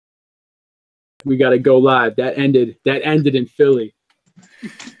We got to go live. That ended in Philly.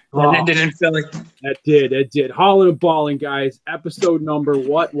 That ended in Philly. That did. Hauling and balling, guys. Episode number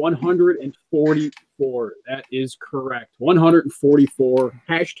what? 144. That is correct. 144.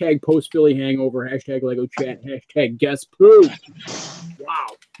 Hashtag post Philly hangover. Hashtag Lego chat. Hashtag guess poo. Wow.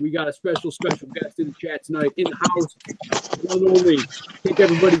 We got a special guest in the chat tonight in the house. One only. Take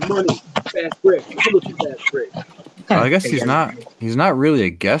everybody's money. Fast break. How much is Fast break? I guess he's not really a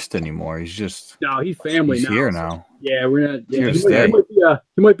guest anymore. He's just he's family. He's now, here so. now. Yeah, we're not. Yeah,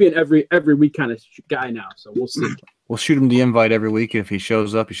 he might be an every week kind of guy now. So we'll see. We'll shoot him the invite every week. If he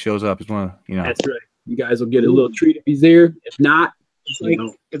shows up, he shows up. He's one of That's right. You guys will get a little treat if he's there. If not,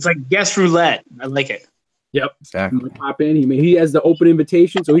 it's like guest roulette. I like it. Yep. Exactly. Pop in. He has the open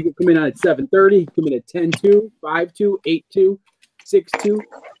invitation, so he can come in at 7:30. He can come in at 10:2, 5:2, 8:2, 6:2.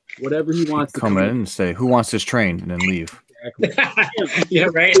 Whatever he wants to come in and say, "Who wants this train?" and then leave. Exactly. Yeah,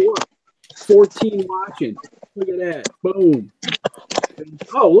 right. 14 watching. Look at that. Boom.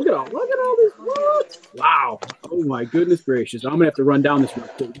 Oh, look at all this. What? Wow. Oh my goodness gracious. I'm gonna have to run down this real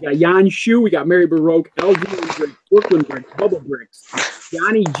quick. We got Jan Shu, we got Mary Baroque, LG Bricks, Brooklyn Bricks, Bubble Bricks,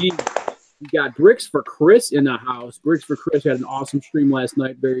 Johnny G. We got Bricks for Chris in the house. Bricks for Chris had an awesome stream last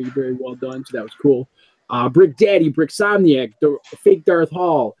night. Very, very well done. So that was cool. Brick Daddy, Bricksomniac, the Fake Darth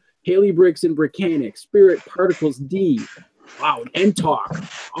Hall, Haley Bricks and Brickanic, Spirit Particles D. Wow, and talk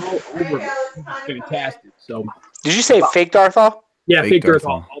all over. Fantastic. So, did you say Fake Darth Hall? Yeah, Fake Darth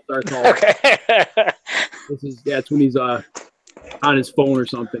Hall. Darth Hall. Okay. That's when he's on his phone or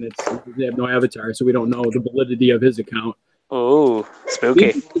something. They have no avatar, so we don't know the validity of his account. Oh,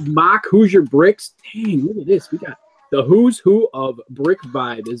 spooky. Mock, who's your bricks? Dang, look at this. We got the who's who of Brick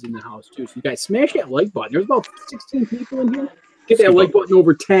Vibe is in the house too. So you guys smash that like button. There's about 16 people in here. Get that like button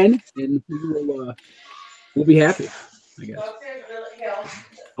over 10, and we'll be happy, I guess.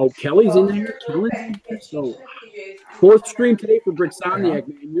 Oh, Kelly's in there. Kelly's in there. So, fourth stream today for Bricksomniac,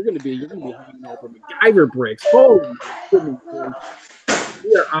 man. You're gonna be hanging over MacGyver bricks. Oh,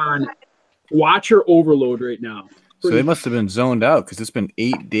 we are on Watcher Overload right now. So they must have been zoned out because it's been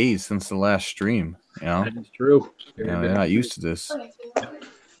 8 days since the last stream. You know, that is true. They're not used to this.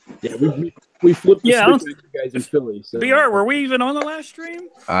 Yeah, we flipped the switch on you guys in Philly. So. BR, were we even on the last stream?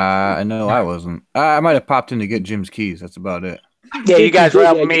 I know I wasn't. I might have popped in to get Jim's keys. That's about it. Yeah, you guys were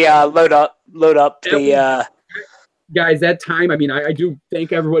helping me load up the. Guys, that time. I mean, I do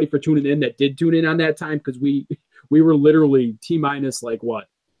thank everybody for tuning in that did tune in on that time because we were literally T-minus like what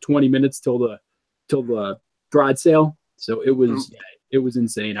 20 minutes till the garage sale. So it was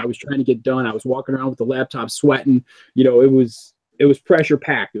insane. I was trying to get done. I was walking around with the laptop sweating. You know, it was pressure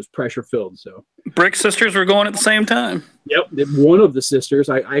packed. It was pressure filled. So Brick Sisters were going at the same time. Yep. One of the sisters,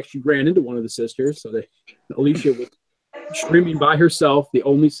 I actually ran into one of the sisters. So Alicia was streaming by herself, the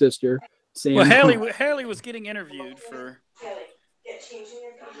only sister. Saying, well, Haley was getting interviewed for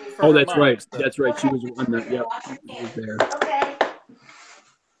oh, that's right. That's right. She was one that, yep, she was there.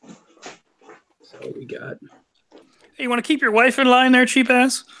 So we got. Hey, you want to keep your wife in line there, cheap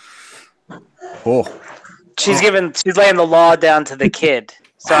ass? Oh. She's laying the law down to the kid.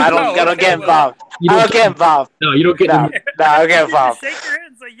 So I don't get involved. I don't get involved. No, you don't get involved. No, I don't get involved. Shake your head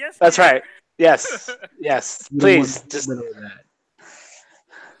and say yes. That's right. Yes. Yes. Please. Just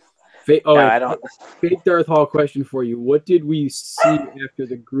I don't. Fake Darth Hall question for you. What did we see after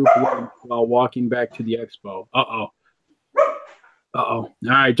the group went while walking back to the expo? All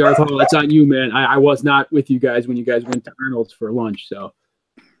right, Darth Hall, that's on you, man. I was not with you guys when you guys went to Arnold's for lunch, so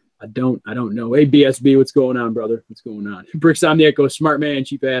I don't know. Hey, BSB, what's going on, brother? What's going on? Bricksomniac goes, smart man,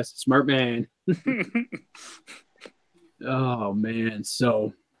 cheap ass, smart man. Oh man,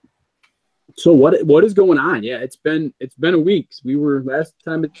 so what is going on? Yeah, it's been a week. We were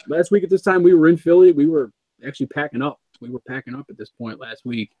last week at this time we were in Philly. We were actually packing up. We were packing up at this point last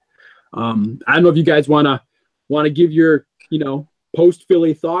week. I don't know if you guys wanna give your post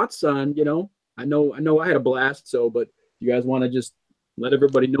Philly thoughts on I know I had a blast. So, but you guys want to just let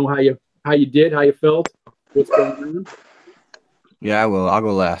everybody know how you did, how you felt, what's going on? Yeah, I will. I'll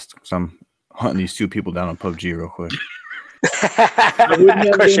go last because I'm hunting these two people down on PUBG real quick. I wouldn't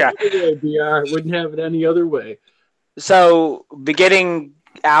have it any other way. So, beginning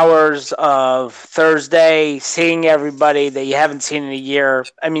hours of Thursday, seeing everybody that you haven't seen in a year.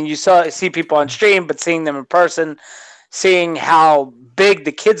 I mean, you see people on stream, but seeing them in person, seeing how big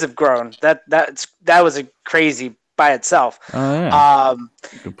the kids have grown, that was a crazy by itself. Oh,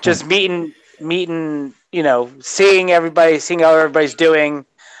 yeah. Just meeting, seeing everybody, seeing how everybody's doing.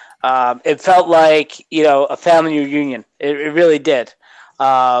 It felt like, a family reunion. It really did.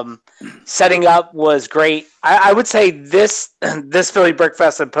 Setting up was great. I would say this Philly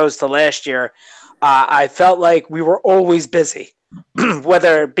Brickfest opposed to last year, I felt like we were always busy,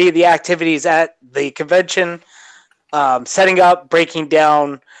 whether it be the activities at the convention, setting up, breaking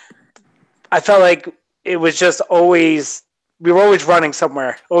down. I felt like it was just always, we were always running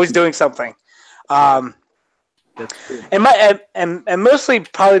somewhere, always doing something. That's true. And mostly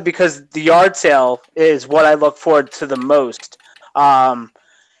probably because the yard sale is what I look forward to the most. I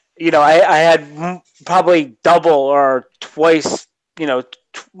had probably double or twice,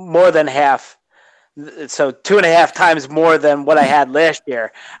 more than half. So 2.5 times more than what I had last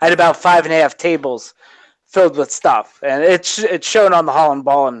year. I had about 5.5 tables filled with stuff, and it's shown on the Holland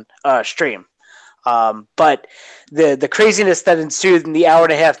Ballin stream. But the craziness that ensued in the hour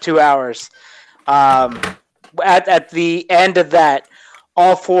and a half, 2 hours, at the end of that,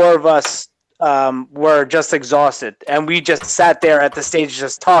 all four of us were just exhausted, and we just sat there at the stage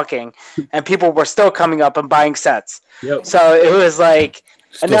just talking, and people were still coming up and buying sets. Yep. So it was like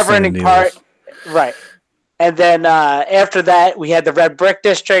a never-ending part. Right. And then after that, we had the Red Brick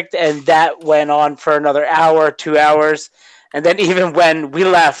District, and that went on for another hour, 2 hours. And then even when we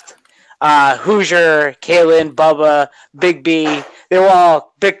left, Hoosier, Kalen, Bubba, Big B, they were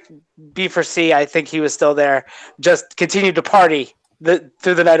all, Big B for C, I think he was still there, just continued to party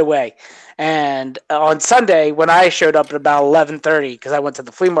through the night away. And on Sunday, when I showed up at about 11:30, because I went to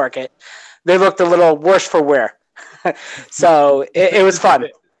the flea market, they looked a little worse for wear. So it was fun.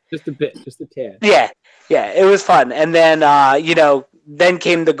 Just a bit, just a tad. Yeah, it was fun. And then, then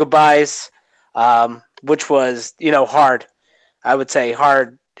came the goodbyes, which was, hard. I would say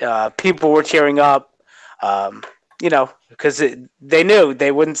hard. People were tearing up, because they knew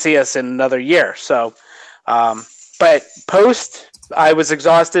they wouldn't see us in another year. So, but post, I was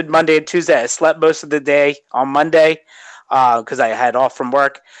exhausted Monday and Tuesday. I slept most of the day on Monday because I had off from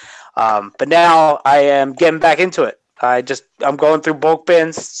work. But now I am getting back into it. I'm going through bulk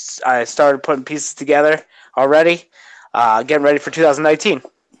bins. I started putting pieces together already, getting ready for 2019.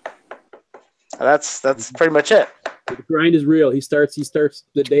 That's pretty much it. The grind is real. He starts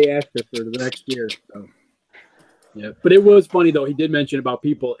the day after for the next year. So. Yeah, but it was funny though. He did mention about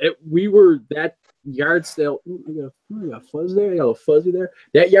people. We were that yard sale. I got fuzz there. I got a fuzzy there.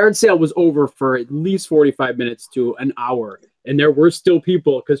 That yard sale was over for at least 45 minutes to an hour. And there were still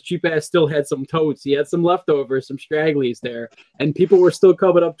people because Cheap Ass still had some totes. He had some leftovers, some stragglies there. And people were still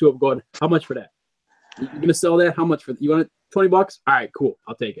coming up to him going, how much for that? You going to sell that? How much for that? You want it? $20? All right, cool.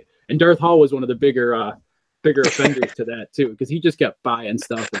 I'll take it. And Darth Hall was one of the bigger offenders to that too because he just kept buying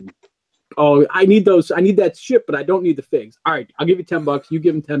stuff. And, I need those. I need that ship, but I don't need the figs. All right, I'll give you $10. You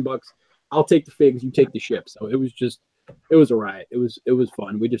give him $10. I'll take the figs. You take the ship. So it was a riot. It was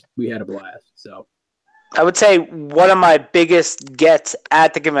fun. We had a blast. So. I would say one of my biggest gets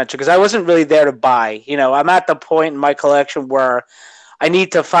at the convention, because I wasn't really there to buy. I'm at the point in my collection where I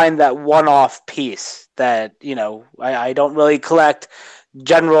need to find that one-off piece that, I don't really collect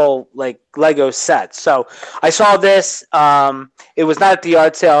general like Lego sets. So I saw this. It was not at the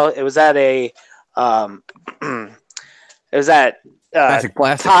yard sale. It was at Classic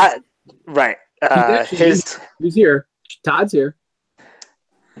Plastic. Todd, right. He's here. Todd's here.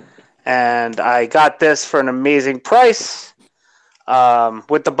 And I got this for an amazing price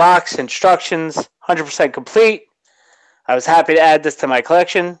with the box, instructions, 100% complete. I was happy to add this to my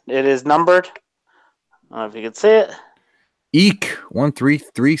collection. It is numbered. I don't know if you can see it. Eek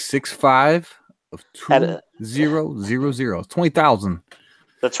 13365 of 2000. 20,000.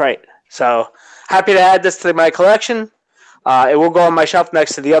 That's right. So happy to add this to my collection. It will go on my shelf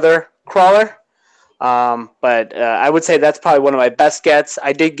next to the other crawler. But I would say that's probably one of my best gets.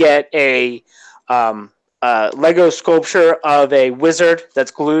 I did get a Lego sculpture of a wizard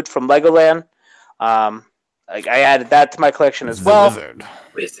that's glued from Legoland. I added that to my collection as well. The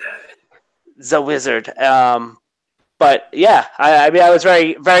wizard. But yeah, I mean, I was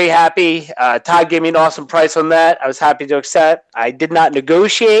very, very happy. Todd gave me an awesome price on that. I was happy to accept. I did not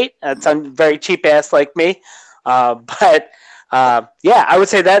negotiate. That's very cheap ass like me. But yeah, I would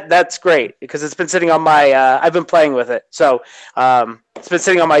say that's great because it's been sitting on my. I've been playing with it, so it's been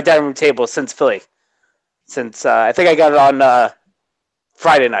sitting on my dining room table since Philly. Since I think I got it on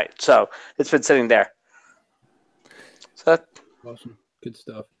Friday night, so it's been sitting there. So Awesome, good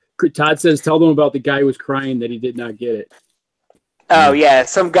stuff. Todd says, "Tell them about the guy who was crying that he did not get it." Oh yeah,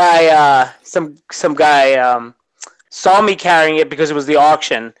 some guy, some guy saw me carrying it because it was the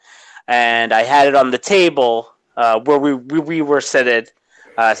auction, and I had it on the table where we were sitting,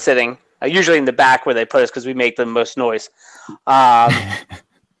 usually in the back where they put us because we make the most noise.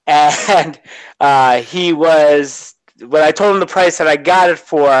 And he was when I told him the price that I got it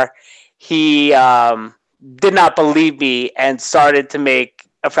for, he did not believe me and started to make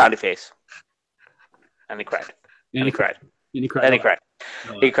a frowny face. And he cried. And he cried. And he cried. And he cried.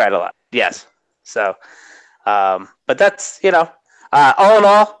 He cried a lot. Yes. So, but that's, all in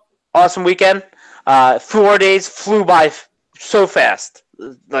all, awesome weekend. 4 days flew by so fast.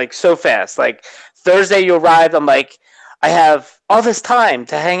 Like, so fast. Like, Thursday you arrived, I'm like, I have all this time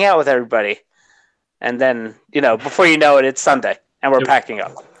to hang out with everybody. And then, before you know it, it's Sunday, and we're packing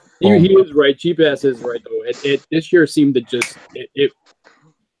up. He is right. Cheap ass is right, though. This year seemed to just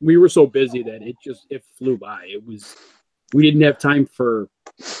we were so busy that it flew by. We didn't have time for,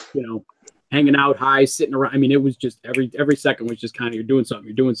 hanging out high, sitting around. I mean, it was just every second was just kind of, you're doing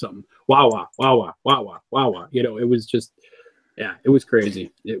something. Wow. It was just, it was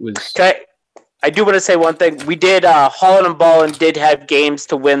crazy. It was. Okay. I do want to say one thing. We did, Holland and Ballin did have games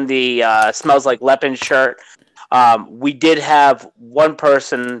to win the Smells Like Lepin shirt. We did have one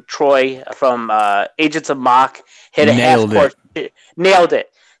person, Troy from Agents of Mock, hit a nailed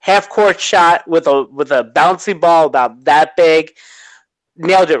it. Half-court shot with a bouncy ball about that big.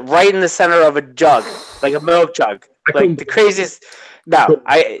 Nailed it right in the center of a jug, like a milk jug. Like the craziest.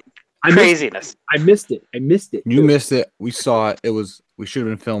 Craziness. I missed it. You missed it. We saw it. We should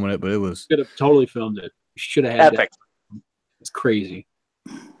have been filming it, but it was. Should have totally filmed it. Should have had epic. It's crazy.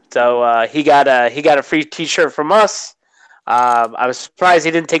 So he got a free T-shirt from us. I was surprised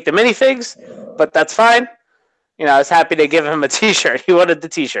he didn't take the minifigs, but that's fine. I was happy to give him a T-shirt. He wanted the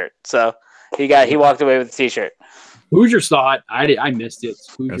T-shirt, so he walked away with the T-shirt. Hoosier saw it. I missed it.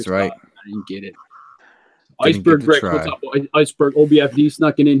 Hoosier That's right. I didn't get it. Iceberg Rick, what's up? Iceberg OBFD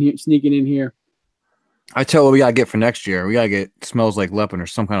sneaking in here. I tell you what we gotta get for next year. We gotta get Smells Like Lepin or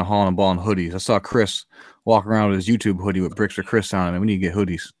some kind of Holland and Ballin hoodies. I saw Chris walk around with his YouTube hoodie with Bricks for Chris on it. We need to get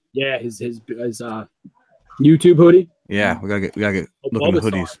hoodies. Yeah, his YouTube hoodie. Yeah, we gotta get looking at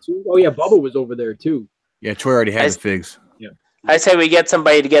hoodies. Oh yeah, Bubba was over there too. Yeah, Troy already had the figs. Yeah. I say we get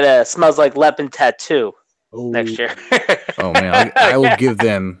somebody to get a Smells Like Lepin tattoo next year. Oh man, I will give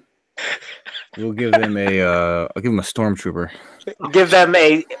them. We'll give them I'll give them a stormtrooper. We'll give them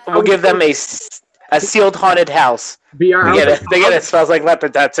a sealed haunted house. BR, they get it. Smells like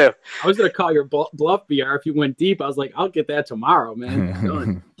leopard tattoo. I was gonna call your bluff, BR. If you went deep, I was like, I'll get that tomorrow, man.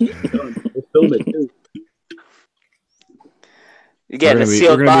 Done. We'll film it too. You get a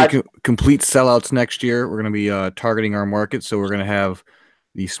sealed We're gonna be complete sellouts next year. We're gonna be targeting our market, so we're gonna have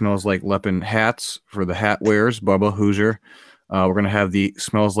the Smells Like Lepin hats for the hat wearers, Bubba Hoosier. We're gonna have the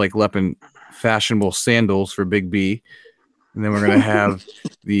Smells Like Lepin fashionable sandals for Big B. And then we're going to have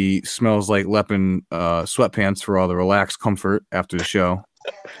the Smells Like Lepin sweatpants for all the relaxed comfort after the show.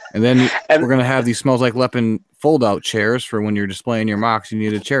 And then we're going to have the Smells Like Lepin fold-out chairs for when you're displaying your mocks, you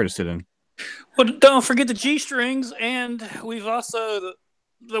need a chair to sit in. Well, don't forget the G-strings, and we've also,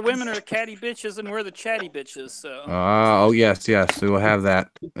 the women are the catty bitches, and we're the chatty bitches, so. Oh, yes. We will have that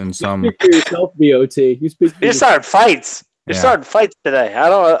and some. You speak for yourself, BOT. You started fights. You're starting fights today. I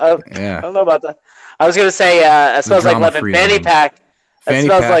don't know about that. I was gonna say it smells like Lepin fanny pack. Fanny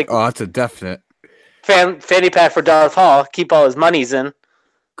pack. Like, that's a definite. Fanny pack for Darth Hall. Keep all his monies in.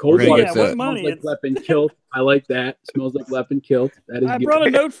 Cold water. What money? Smells like Lepin kilt. I like that. Smells like Lepin kilt. That is. I brought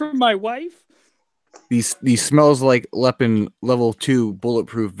a note from my wife. These Smells Like Lepin level 2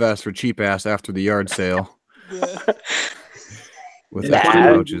 bulletproof vest for cheap ass after the yard sale. Yeah. With extra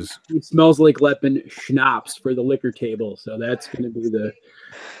pouches. It smells like Lepin schnapps for the liquor table, so that's going to be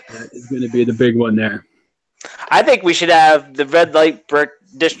the big one there. I think we should have the red light brick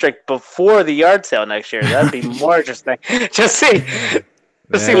district before the yard sale next year. That'd be more interesting. Just see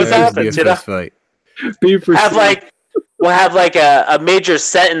what happens. Fight. We'll have like a major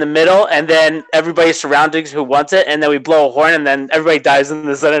set in the middle, and then everybody surroundings who wants it, and then we blow a horn, and then everybody dies in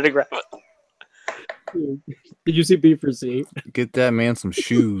the center to grab it. Did you see B for C? Get that man some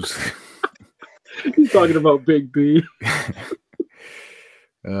shoes. He's talking about Big B.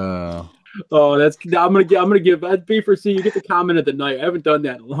 I'm gonna give that's B for C. You get the comment of the night. I haven't done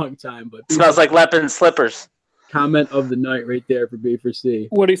that in a long time, but smells like Lepin slippers. Comment of the night right there for B for C.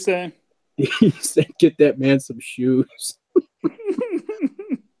 What'd he say? He said, "Get that man some shoes."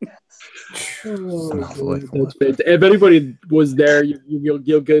 If anybody was there,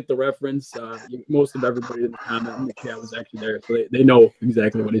 you'll get the reference. Most of everybody in the comment in the chat was actually there, so they know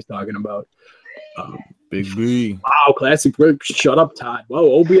exactly what he's talking about. Big B. Wow, classic. Shut up, Todd.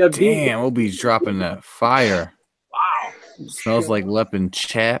 Whoa, OBFD. Damn, OB's dropping that fire. Wow. Smells like Lepin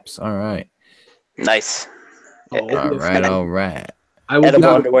chaps. All right. Nice. All right. I would Edible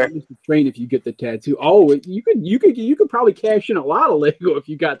not underwear. train if you get the tattoo. Oh, you could probably cash in a lot of Lego if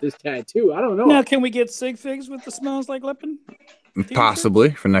you got this tattoo. I don't know. Now, can we get sig figs with the smells like Lippin?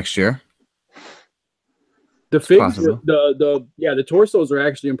 Possibly for next year. The figs, possible. the torsos are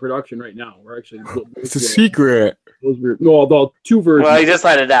actually in production right now. We're actually It's a secret. No, the two versions. Well, you just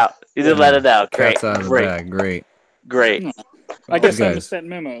let it out. You did let it out. Great. Cat's out of the Great. bag. Great. Great. I guess You I guys- missed that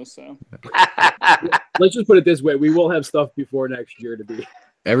memo. So Let's just put it this way: we will have stuff before next year to be.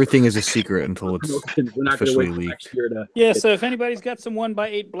 Everything is a secret until it's We're not going to officially wait till leaked. next year to. yeah. So if anybody's got some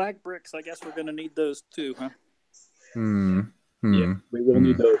 1x8 black bricks, I guess we're gonna need those too, huh? Yeah, we will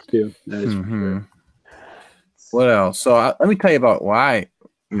need those too. That is for sure. What else? So let me tell you about why.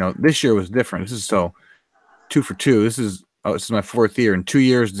 This year was different. This is 2 for 2. This is my 4th year, and 2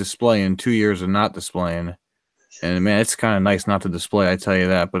 years displaying, 2 years of not displaying. And man, it's kind of nice not to display. I tell you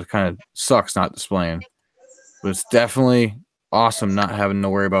that, but it kind of sucks not displaying. But it's definitely awesome not having to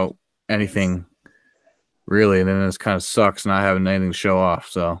worry about anything, really. And then it kind of sucks not having anything to show off.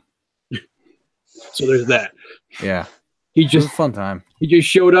 So there's that. yeah, He it was a just fun time.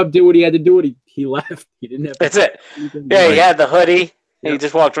 showed up, did what he had to do, and he left. He didn't have. That's it. anything. Yeah, he had the hoodie. He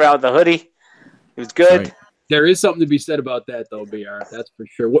just walked around with the hoodie. He was good. Right. There is something to be said about that, though, BR. That's for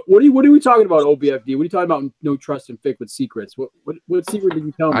sure. What are we talking about, OBFD? What are you talking about? No trust and Fick with secrets. What secret did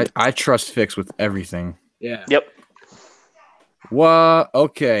you tell me? I trust Fix with everything. Yeah. Yep. What?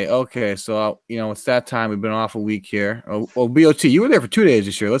 Okay. So it's that time. We've been off a week here. Oh, BOT, you were there for 2 days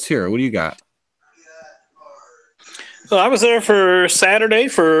this year. Let's hear it. What do you got? So I was there for Thursday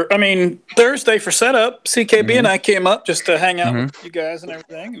for setup. CKB and I came up just to hang out with you guys and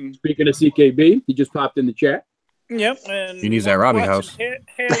everything. And Speaking of CKB, he just popped in the chat. yep, and He needs that Robbie house.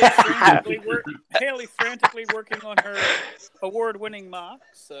 Haley frantically working on her award-winning mock.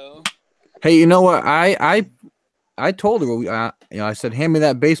 So Hey, you know what? I told her, I said, hand me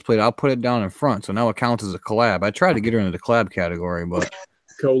that base plate. I'll put it down in front. So now it counts as a collab. I tried to get her into the collab category, but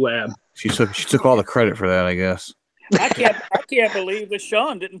Collab. she took all the credit for that, I guess. I can't believe that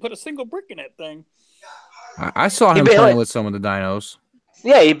Sean didn't put a single brick in that thing. I saw him barely- playing with some of the dinos.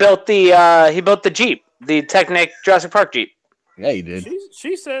 Yeah, he built the Jeep, the Technic Jurassic Park Jeep. Yeah, he did.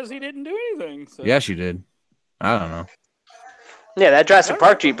 She says he didn't do anything. So. Yeah, she did. I don't know. Yeah, that Jurassic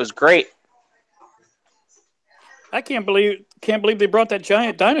Park Jeep was great. I can't believe they brought that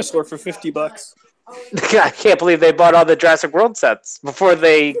giant dinosaur for $50. I can't believe they bought all the Jurassic World sets before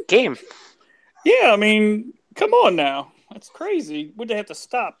they came. Yeah, I mean, come on now. That's crazy. Would they have to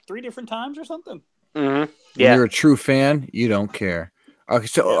stop 3 different times or something? Mm-hmm. When Yeah. you're a true fan, you don't care. Okay,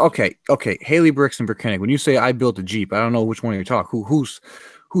 so okay. Haley Bricks and Brickenic. When you say I built a Jeep, I don't know which one you're talking. Who's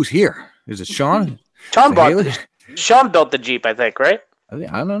here? Is it Sean? Haley? Sean built the Jeep, I think, right?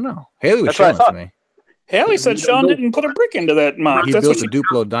 I don't know. Haley was That's what I showing it to thought. me. Haley said Sean didn't put a brick into that mock. He That's built what a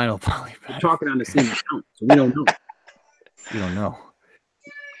Duplo Dino poly. We're talking on the same account, so we don't know. You don't know.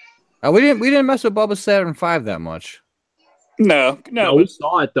 We didn't mess with Bubba Saturn 5 that much. No, We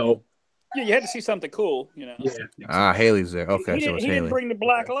saw it though. yeah, you had to see something cool, Yeah. Haley's there. Okay, he so it's didn't Haley. bring the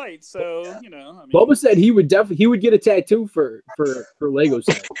black lights, so I mean, Bubba said he would get a tattoo for Lego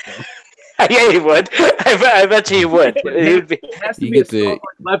sets. So. Yeah, he would. I bet you he would. He'd be, It has to You be a get the-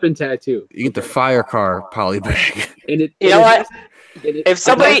 weapon tattoo. You get the fire car poly bag. And it, You know what? If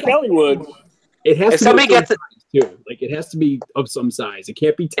somebody Hollywood. it has if to somebody be of gets some size too. Like it has to be of some size. It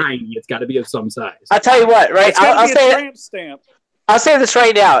can't be tiny. It's got to be of some size. I'll tell you what, right? It's gotta I'll be a say tramp stamp. I'll say this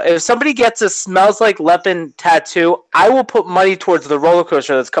right now. If somebody gets a Smells Like Lepin tattoo, I will put money towards the roller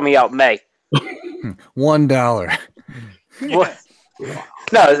coaster that's coming out in May. $1. What?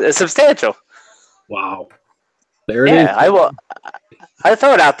 No, it's substantial. Wow. There it is. Yeah, I will. I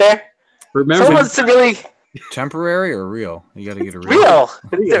throw it out there. Remember, Someone's to really Temporary or real? You got to get a real.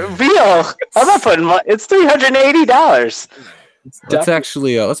 real. I'm not putting money. It's $380. Let's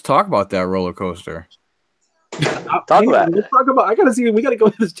actually let's talk about that roller coaster. Talk about it. Let's talk about. I gotta see. We gotta go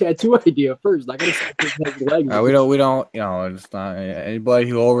with this tattoo idea first. I gotta see if this has legs. We don't. It's not anybody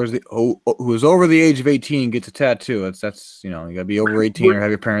who is over the age of 18 gets a tattoo. That's you gotta be over 18 or have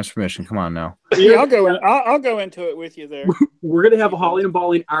your parents' permission. Come on now. Yeah, I'll go into it with you there. We're gonna have a Holly and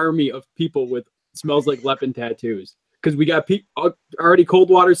Balling army of people with Smells Like Lepin tattoos. Because we got already.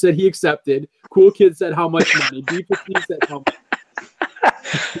 Coldwater said he accepted. Cool Kid said how much money. B15 said how much.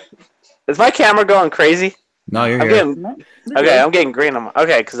 Is my camera going crazy? No, you're I'm here. getting okay. I'm getting green on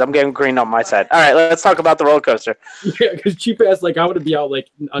because I'm getting green on my side. All right, let's talk about the roller coaster. Yeah, because cheap ass I would be out like.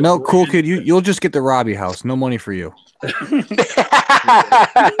 No, Cool Kid, you'll just get the Robbie house. No money for you. All That's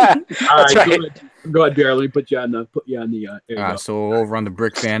right, right. go ahead, Bear. Let me put you on the. There you go. So over on the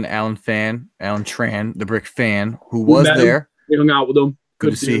Brick Fan, Alan Tran, the Brick Fan, who was met him. there. We hung out with him.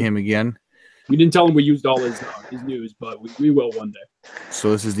 Good to see him again. We didn't tell him we used all his news, but we will one day.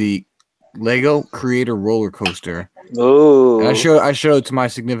 So this is the Lego Creator roller coaster. Ooh. And I showed it to my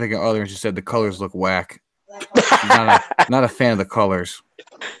significant other, and she said the colors look whack. She's not a fan of the colors.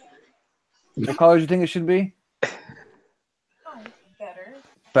 What colors do you think it should be? Oh, better.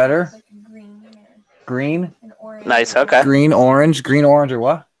 Better? Like green or Green? an orange. Nice. Okay. Green, orange, or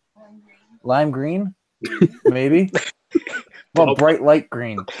what? Lime green. Lime green? Maybe. Well, bright light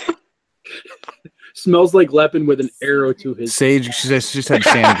green. Smells like Lepin with an arrow to his. Sage, she said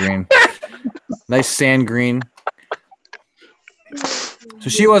sand green. Nice sand green. So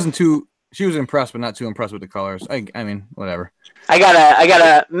she was impressed, but not too impressed with the colors. I mean, whatever. I got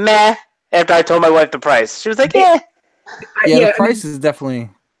a meh after I told my wife the price. She was like, yeah. Yeah, the price is definitely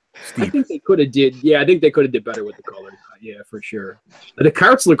I steep. think they could have did. Yeah, I think they could have did better with the colors. Yeah, for sure. The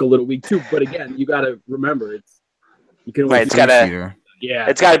carts look a little weak too, but again, you got to remember you can only Right, it's gotta- Feeder. yeah.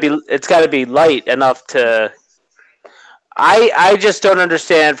 It's got to be light enough to. I just don't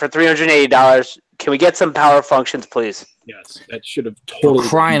understand. For $380, can we get some power functions, please? Yes, that should have For totally.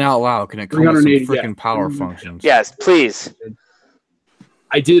 crying out loud, can it come with some 380, yeah. freaking power functions? Yes, please.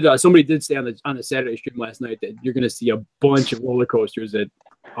 I did. Somebody did say on the Saturday stream last night that you're going to see a bunch of roller coasters at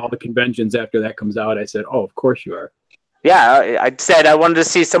all the conventions after that comes out. I said, "Oh, of course you are." Yeah, I said I wanted to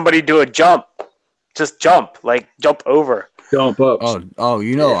see somebody do a jump. Just jump, like jump over. Jump up. Oh,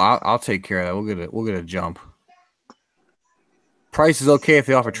 you know, I'll take care of that. We'll get a jump. Price is okay if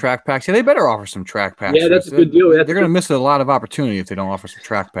they offer track packs. Yeah, they better offer some track packs. Yeah, that's a good deal. They're going to miss a lot of opportunity if they don't offer some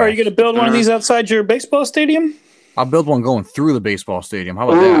track packs. Are you going to build one of these outside your baseball stadium? I'll build one going through the baseball stadium. How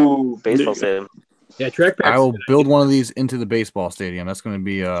about that? Ooh, baseball stadium. Yeah, track packs. I will build one of these into the baseball stadium. That's going to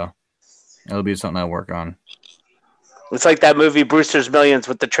be that'll be something I work on. It's like that movie Brewster's Millions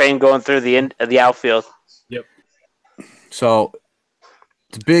with the train going through the outfield. So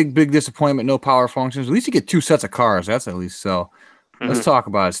it's a big disappointment. No power functions. At least you get 2 sets of cars. That's at least so. Let's talk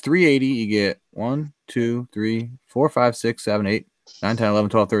about it. It's $380. You get 1, 2, 3, 4, 5, 6, 7, 8, 9, 10, 11,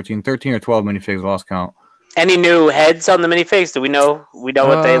 12, 13 or 12 minifigs. Lost count. Any new heads on the minifigs? Do we know? We know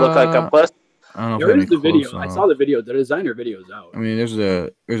what they look like up close. I don't know. There if is the video. close, I saw the video. The designer video's out. I mean, there's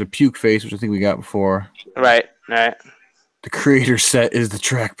a puke face, which I think we got before. Right. The creator set is the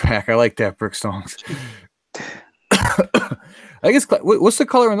track pack. I like that, Brickstongs. I guess what's the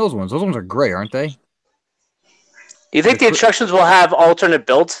color in those ones? Those ones are gray, aren't they? You think the instructions will have alternate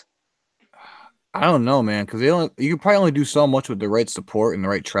builds? I don't know, man, because you can probably only do so much with the right support and the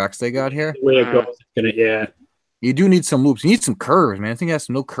right tracks they got here. The way it goes, it's gonna, yeah. You do need some loops. You need some curves, man. I think it has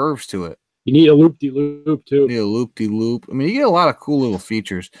no curves to it. You need a loop-de-loop too. You need a loop-de-loop. I mean, you get a lot of cool little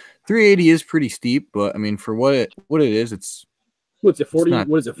features. 380 is pretty steep, but I mean, for what it is, it's What's it? 40? not-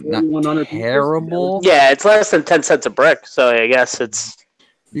 What is it? 4,100. terrible. Yeah, it's less than 10 cents a brick, so I guess it's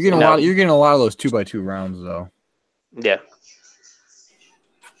You're getting No. a lot. You're getting a lot of those 2x2 rounds, though. yeah.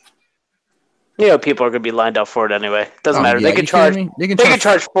 You know, people are gonna be lined up for it anyway. Doesn't Oh, matter. yeah, They can you kidding charge. me? They can They can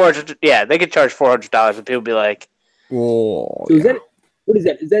charge. charge 400. Yeah, they can charge $400, and people be like, Oh, So is yeah. that what is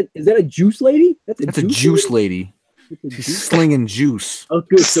that? Is that a juice lady? That's That's a juice lady. That's a She's juice- slinging juice. Oh,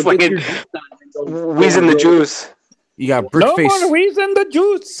 good. So get Slinging- your juice on and go- "Wheezing the juice." You got No Brickface. more wheezing the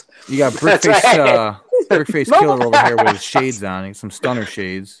juice. You got That's Brickface. right. Brickface No Killer more. over here with his shades on, some stunner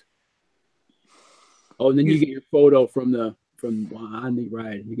shades. Oh, and then you get your photo from on the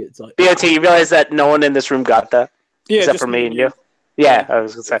ride. You get it's like BOT, you realize that no one in this room got that Yeah, except just for me and you. Yeah, I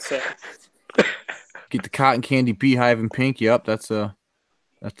was gonna say. Get the cotton candy beehive in pink. Yep, that's the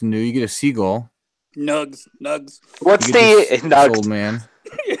new. You get a seagull. Nugs. What's You get the this no, old man?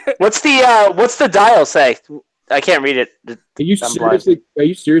 what's the dial say? I can't read it. Are you I'm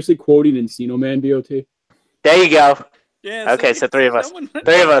blind. seriously quoting Encino Man, BOT? There you go. Yeah. Okay, so three of us. someone-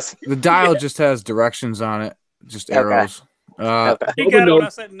 Three of us. The dial just has directions on it, just Okay. arrows. Okay. He Bubba got it when I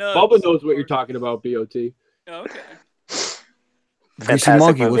knows- said nugs. Bubba knows what you're talking about, BOT. Oh, okay. Greasy Fantastic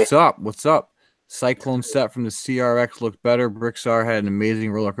Monkey, movie. what's up? What's up? Cyclone set from the CRX looked better. Brickstar had an amazing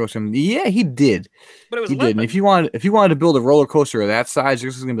roller coaster. Yeah, he did. But it was He did. And lemon. if you wanted to build a roller coaster of that size,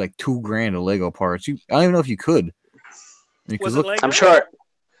 this is gonna be like $2,000 of Lego parts. I don't even know if you could. Because Was it look, Lego?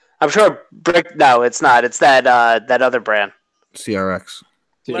 I'm sure Brick. No, it's not. It's that other brand. CRX.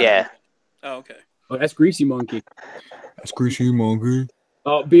 Lemon. Yeah. Oh, okay. Oh, that's Greasy Monkey. That's Greasy Monkey.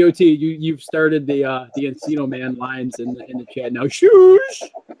 Oh, BOT, you've started the Encino Man lines in the chat now. Shoosh.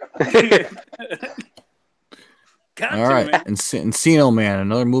 Got All to, right, man. Encino Man,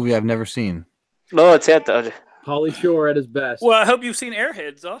 another movie I've never seen. No, it's it though. Holly Shore at his best. Well, I hope you've seen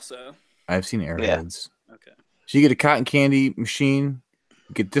Airheads also. I've seen Airheads. Okay. So you get a cotton candy machine.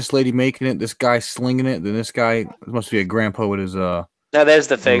 Get this lady making it, this guy slinging it, then this guy must be a grandpa with his No, there's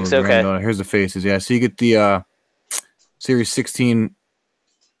the figs. little Okay. granddaughter. Here's the faces. Yeah, so you get the Series 16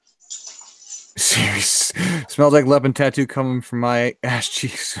 series smells like lepin tattoo coming from my ass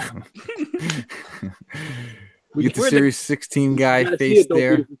cheeks. You get the We're the- Series 16 guy Gotta see face it, though,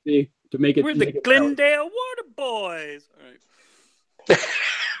 there. beautiful C, to make it. We're to the make it Glendale Water Boys. All right.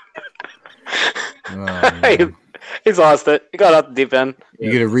 Oh, man. He's lost it. He got out the deep end.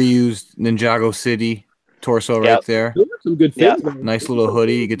 You get a reused Ninjago City torso right Yep. there. Those are some good Yeah. fits. man. Nice little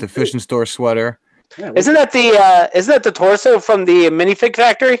hoodie. You get the fishing store sweater. Yeah, Isn't that the torso from the minifig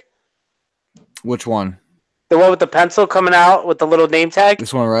factory? Which one? The one with the pencil coming out with the little name tag?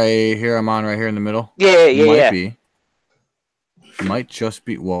 This one right here. I'm on right here in the middle. Yeah, yeah, Might yeah. be. Might just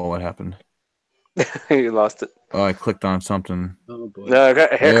be. Whoa, what happened? You lost it. Oh, I clicked on something. oh boy. No, here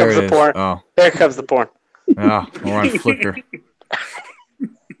There comes it the is. porn. Oh, Here comes the porn. we're on Flickr.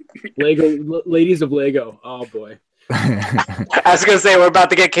 Lego, ladies of Lego. Oh boy. I was gonna say we're about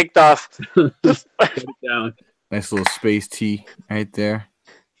to get kicked off. Put it down. Nice little space tee right there.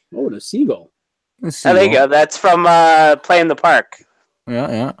 Oh, and a seagull. Let's Oh, there you see. go. That's from Play in the Park. Yeah,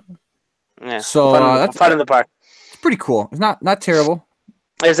 yeah. Yeah. So, fun, that's- fun in the park. It's pretty cool. It's not terrible.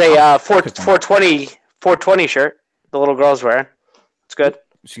 There's a 420 shirt the little girl's wearing. It's good.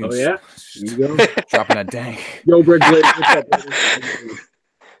 She Oh can yeah. There you go. dropping that dank. Yo, Greg Blake, what's up,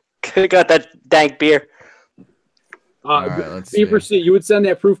 brother? Got that dank beer. All right, let's B for see. C, you would send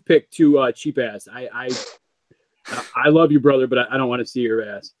that proof pic to Cheap Ass. I love you, brother, but I don't want to see your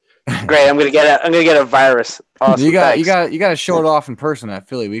ass. Great. I'm gonna get a virus. Awesome. You got thanks. you got to show it off in person at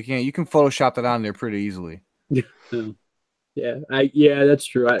Philly. You can Photoshop that on there pretty easily. Yeah, that's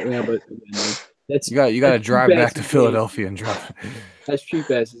true. But that's You got to that's drive Cheap back to Ass's Philadelphia and drop it. game. That's Cheap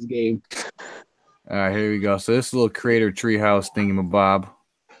Ass's game. All right, here we go. So this little creator treehouse thingamabob,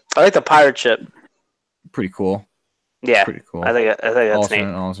 I like the pirate ship. pretty cool. Yeah. Pretty cool. I think that's neat.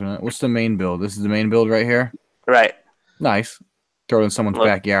 Alternate. What's the main build? This is the main build right here. Right. Nice. Throw it in someone's Look.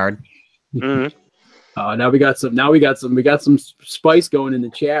 backyard. hmm Now we got some spice going in the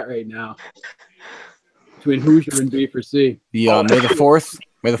chat right now between Hoosier and B for C. The Oh, May the 4th,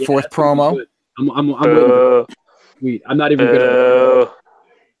 May the Yeah, 4th that's gonna be promo. good. I'm waiting for tweet. I'm not even gonna.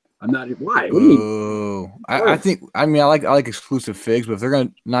 I'm not. Why? What do you mean? Ooh. I like exclusive figs, but if they're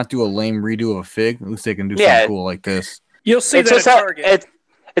gonna not do a lame redo of a fig, at least they can do Yeah. something cool like this. You'll see It's that just at Target.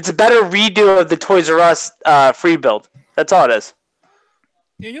 it's a better redo of the Toys R Us free build. That's all it is.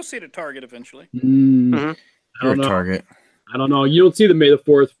 Yeah, you'll see it at Target eventually. Mm, Mhm. I You're don't a know. target. I don't know. You don't see the May the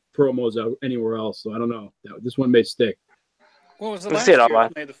 4th promos out anywhere else, so I don't know. This one may stick. What was the Let's last see it year?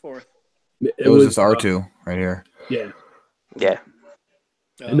 online. May the 4th. It was this R2 right here. Yeah, Yeah.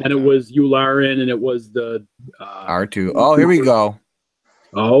 and then it was Yularen, and it was the. R2. Oh, here we go.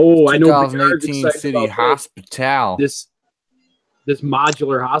 Oh, I know. Bernard's 2018 excited City about Hospital. this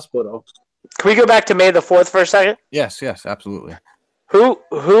modular hospital. Can we go back to May the 4th for a second? Yes, absolutely.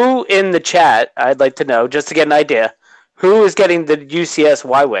 Who in the chat, I'd like to know, just to get an idea, who is getting the UCS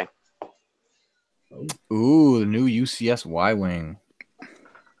Y-Wing? Ooh, the new UCS Y-Wing.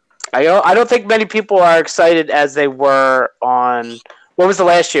 I don't think many people are excited as they were on, what was the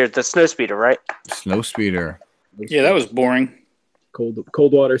last year? The Snowspeeder, right? Snowspeeder. Yeah, that was boring.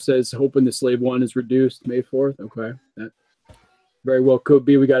 Coldwater says, hoping the Slave One is reduced May 4th. Okay, that very well could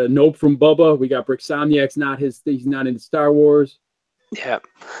be. We got a nope from Bubba. We got Bricksomniac's he's not into Star Wars. Yeah.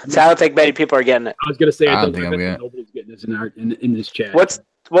 So I don't think many people are getting it. I was gonna say I I don't don't think I'm think gonna- nobody's getting this in this chat.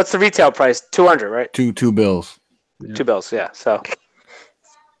 What's the retail price? 200, right? Two bills. Yeah. 2 bills, yeah. So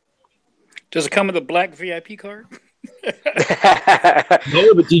Does it come with a black VIP card?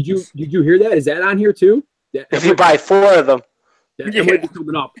 No, but did you hear that? Is that on here too? if you buy 4 of them, That Yeah. might be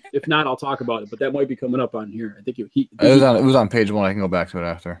coming up. If not, I'll talk about it. But that might be coming up on here. I think It was on page 1. I can go back to it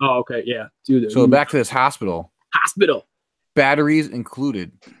after. Oh, okay, yeah. Dude, So back to this hospital. hospital. Batteries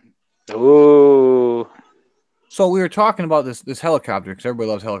included. ooh, So we were talking about this helicopter because everybody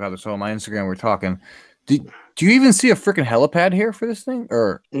loves helicopters. So on my Instagram, we're talking. Do you even see a freaking helipad here for this thing?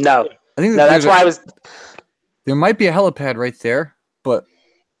 Or no, I think no. That's why I was. there might be a helipad right there, but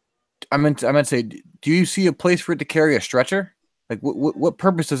I meant to say, do you see a place for it to carry a stretcher? Like, what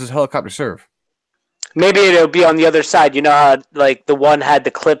purpose does this helicopter serve? Maybe it'll be on the other side. You know how like the one had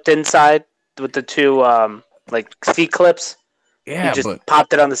the clipped inside with the 2 like seat clips. Yeah, You just but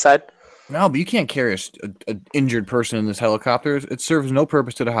popped it on the side. no, but you can't carry a injured person in this helicopter. It serves no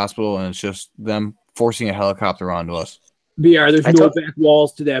purpose to the hospital, and it's just them forcing a helicopter onto us. BR, there's I no told- back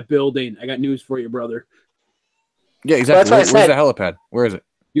walls to that building. I got news for you, brother. Yeah, that's exactly. what I Where's the said. helipad? Where is it?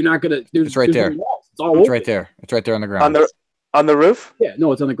 You're not gonna. It's right there's there. no walls. It's all It's open. right there. It's right there on the ground. On the On the roof? Yeah,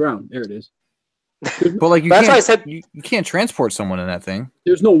 no, it's on the ground. There it is. But like you That's why I can't, said- you can't transport someone in that thing.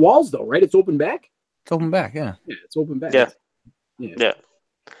 There's no walls though, right? It's open back. It's open back, yeah. Yeah, it's open back. Yeah. Yeah. Yeah.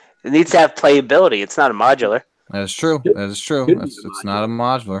 It needs to have playability. It's not a modular. That is true. Could- That is true. could be It's not a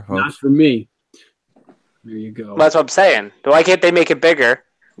modular, Not folks. for me. There you go. That's what I'm saying. Why can't they make it bigger?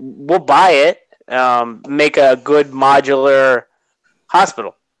 We'll buy it. Make a good modular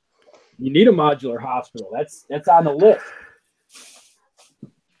hospital. You need a modular hospital. That's on the list.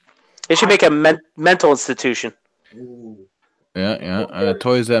 They should make a mental institution. Ooh. Yeah.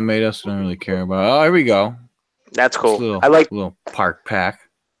 Toys that made us don't really care about. Oh, here we go. That's This cool. little, I like. little park pack.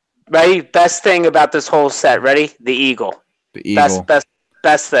 Ready? Best thing about this whole set. Ready? The eagle. The eagle.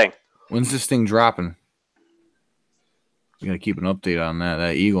 Best thing. When's this thing dropping? You gotta keep an update on that.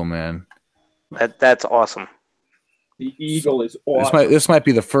 That eagle, man. That's awesome. The eagle is awesome. This might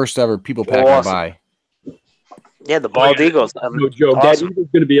be the first ever people pack I Awesome. buy. Yeah, the bald yeah. eagles. No joke. Awesome. That eagle's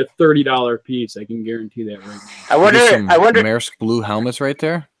going to be a $30 piece. I can guarantee that right now. I wonder. There's some I wonder. Maersk blue helmets right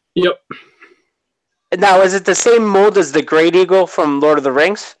there. Yep. Now, is it the same mold as the great eagle from Lord of the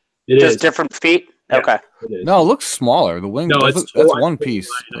Rings? It Just is. different feet. Yeah. Okay. It is. No, it looks smaller. The wing. No, that's it's one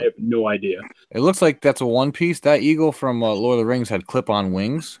piece. I have no idea. It looks like that's a one piece. That eagle from Lord of the Rings had clip-on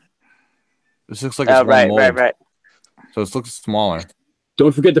wings. This looks like it's one Right. mold. Right. So it looks smaller.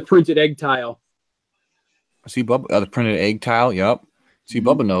 Don't forget the printed egg tile. See, Bubba, the printed egg tile. Yep. See,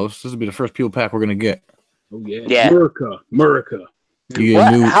 Bubba knows this will be the first people pack we're gonna get. Oh yeah. Yeah. America. You get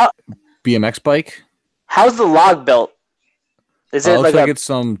What? a new How, BMX bike. how's the log built? Is it Looks like like a? it's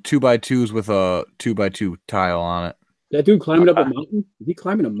some 2x2s with a 2x2 tile on it. That dude climbing up a mountain? Is he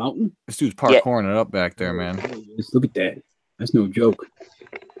climbing a mountain? This dude's parkouring it up back there, man. Just look at that. That's no joke.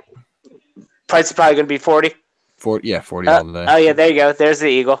 Price is probably going to be 40. 40 all day. Oh yeah, there you go. There's the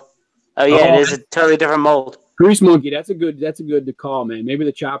eagle. Oh yeah, it is a totally different mold. Grease monkey. That's a good to call, man. Maybe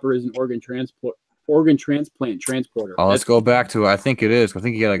the chopper is an organ transplant transporter. Oh, let's go back to it. I think it is. I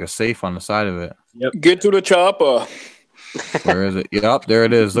think you got like a safe on the side of it. Get to the chopper. Where is it? Yep, there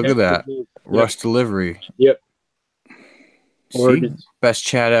it is. Look at that. Rush delivery. Yep. See? Organs. Best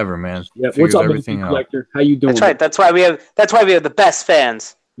chat ever, man. Yep. Figures What's up, everything Mr. out. Collector? How you doing? That's right. That's why we have the best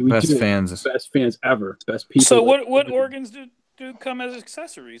fans. We Best do. fans. Best fans ever. Best people. So what organs do come as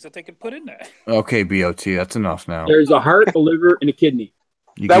accessories that they could put in there? Okay, BOT, that's enough now. There's a heart, a liver, and a kidney.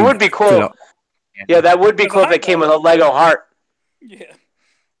 You That can would be fit cool. up- Yeah, that would be cool if it came with a Lego heart. Yeah.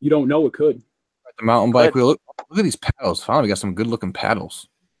 You don't know it could. The mountain bike wheel. Look at these paddles. Finally, we got some good looking paddles.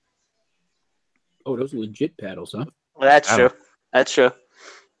 Oh, those are legit paddles, huh? Well, that's I true. don't- That's true.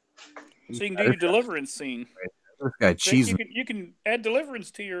 So you can do your deliverance scene. This guy So cheesing. you can add deliverance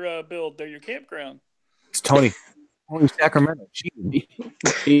to your build there, your campground. It's Tony. Tony Sacramento cheesing.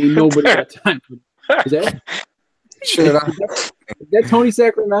 Ain't nobody got time. Is that Sure. is that Tony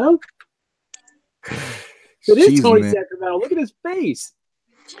Sacramento? It is Cheesing, Tony man. Sacramento. Look at his face.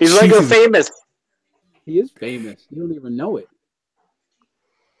 He's Lego Jesus. famous. He is famous. You don't even know it.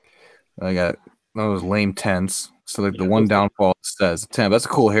 I got those lame tents. So like the one downfall says 10. That's a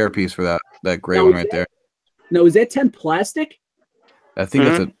cool hairpiece for that gray Now, one is right that- there. No, is that 10 plastic? I think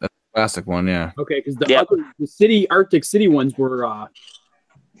that's a plastic one. Yeah. Okay, because Yeah. the Arctic City ones were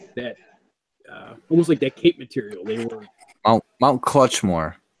that almost like that cape material. They were Mount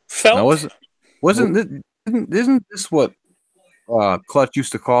Clutchmore. Felt. Now isn't this what Clutch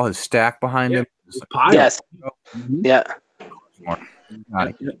used to call his stack behind him? pile. Yes. Mhm. Yeah.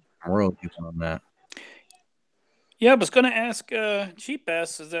 God, royalties on that. Yeah, I was going to ask Cheap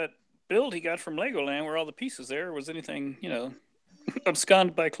Ass, is that build he got from Legoland where all the pieces there, or was anything,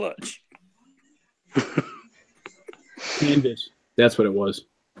 absconded by Clutch? Canvas. That's what it was.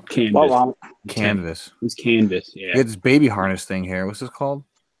 Canvas. Well, Canvas. It was canvas. You Yeah. get this baby harness thing here. What's this called?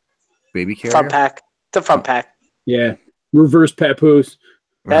 Baby carrier. fun pack. It's a fun pack. Yeah. Reverse papoose.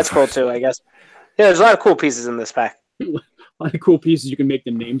 That's cool too, I guess. Yeah, there's a lot of cool pieces in this pack. A lot of cool pieces you can make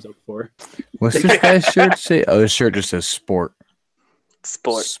the names up for. What's this guy's shirt say? Oh, his shirt just says sport.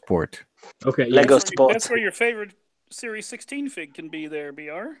 Sport. Sport. Okay. Yeah. Lego That's Sports. where your favorite Series 16 fig can be there,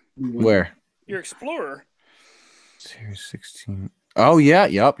 BR. Where? Your Explorer. Series 16. Oh yeah,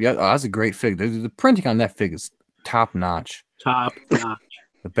 yep. Oh, that's a great fig. The printing on that fig is top notch. Top notch.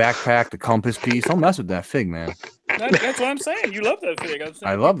 The backpack, the compass piece. Don't mess with that fig, man. That's what I'm saying. You love that fig. I'm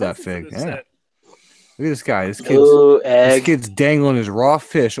saying I love you're that perfect for fig, this yeah. set. Look at this guy. This Ooh, egg. kid's dangling his raw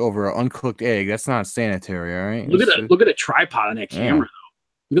fish over an uncooked egg. That's not sanitary, all right? Look at the tripod on that Yeah. camera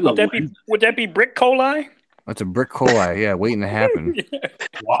though. Look at the lens. Would that be brick coli? That's a brick coli, yeah, waiting to happen.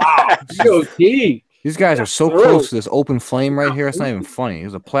 Wow. GOT. These guys are so Whoa. close to this open flame right here. It's not even funny.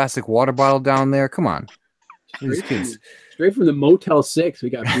 There's a plastic water bottle down there. Come on. These kids. Straight from the Motel 6, we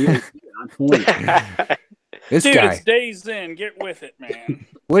got BAC on point. This Dude, guy. it's Days In. Get with it, man.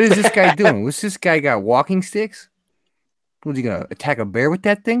 What is this guy doing? What's this guy got? Walking sticks? What's he gonna attack a bear with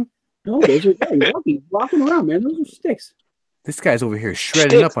that thing? No, those are walking around, man. Those are sticks. This guy's over here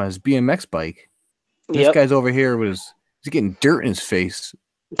shredding up on his BMX bike. This Yep. guy's over here he's getting dirt in his face.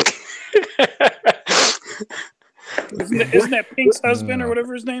 Isn't that Pink's husband or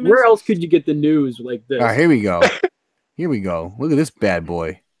whatever his name is? Where else could you get the news like this? All right, here we go. Here we go. Look at this bad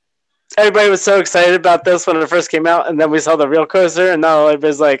boy. Everybody was so excited about this when it first came out, and then we saw the real coaster, and now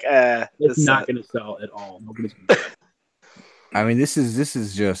everybody's like, It's not going to sell at all. Nobody's going to. I mean, this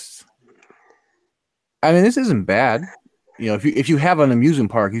is just. I mean, this isn't bad. You know, if you have an amusement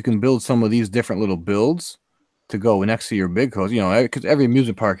park, you can build some of these different little builds to go next to your big coaster. You know, because every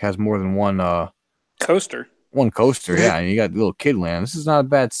amusement park has more than one Coaster. one coaster. Yeah, and you got little kid land. This is not a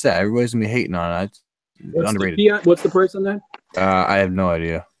bad set. Everybody's gonna be hating on it. It's underrated. What's the price on that? I have no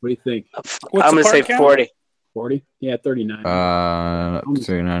idea. What do you think? What's I'm the going to say park count? 40. 40? Yeah, 39.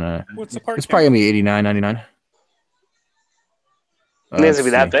 39. What's the park It's probably gonna be 89.99. It needs to be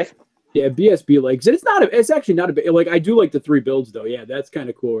that big. Yeah, BSB legs. It's not. It's actually not a big. Like I do like the 3 builds though. Yeah, that's kind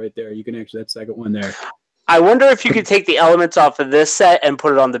of cool right there. You can actually that second one there. I wonder if you could take the elements off of this set and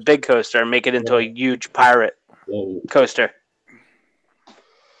put it on the big coaster and make it into a huge pirate Whoa. coaster.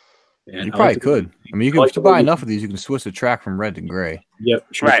 Man, You I probably like the- could. I mean, you I can like if you the buy way- enough of these, you can switch the track from red to gray. Yep.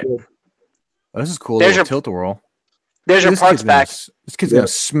 Sure Right. cool. Oh, this is cool. There's Little your- tilt-a-whirl. There's your This parts kid's gonna back. This kid's gonna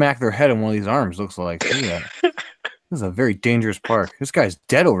smack their head on one of these arms. Looks like. Look at that. This is a very dangerous park. This guy's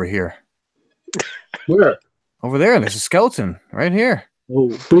dead over here. Where? Over there, there's a skeleton right here. Oh,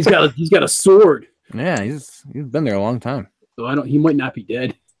 but he's got a sword. Yeah, he's been there a long time. So he might not be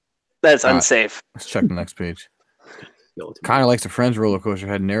dead. That's unsafe. Let's check the next page. Skeleton. Connor likes the Friends roller coaster.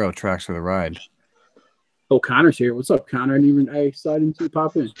 Had narrow tracks for the ride. Oh, Connor's here. What's up, Connor? I saw him see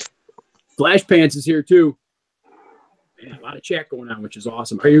pop in. Flash Pants is here too. Man, a lot of chat going on, which is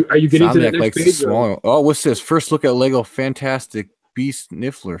awesome. Are you getting to the Sonic next likes the page? smaller. Oh, what's this? First look at Lego Fantastic Beast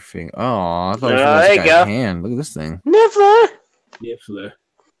Niffler thing. Oh, I thought it was There this you guy's go. hand. Look at this thing. Niffler. Niffler.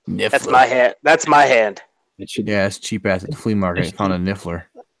 Niffler. That's my hand. That's my hand. It should. Yeah, it's cheap ass at the flea market. I found a Niffler.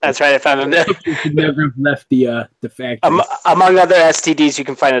 That's right. I found it. You should never have left the factory. Among other STDs you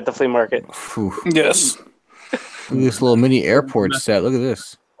can find at the flea market. Phew. Yes. Look at this little mini airport set. Look at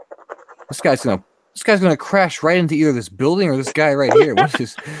this. This guy's gonna crash right into either this building or this guy right here.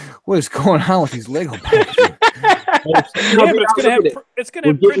 What is going on with these Lego packages? Yeah, but it's gonna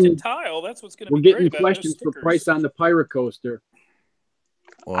have We're printed getting- tile. That's what's gonna We're be getting great about it. questions for Stickers. price on the pirate coaster.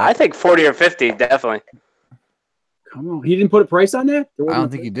 Well, I think 40 or 50, definitely. Come on, he didn't put a price on that. There I wasn't don't a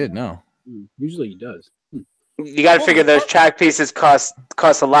think he price? did. No. Usually he does. You got to figure those track pieces cost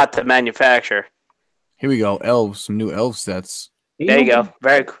a lot to manufacture. Here we go. Elves. Some new elf sets. There you go.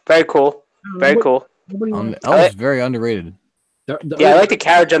 Very, very cool. Very cool. Nobody wants- The elves very underrated. Yeah, I like the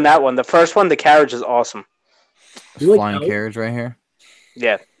carriage on that one. The first one, the carriage is awesome. This You like flying elves? carriage right here.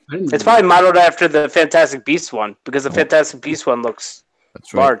 Yeah, I didn't it's know. probably modeled after the Fantastic Beasts one because the Fantastic Beasts one looks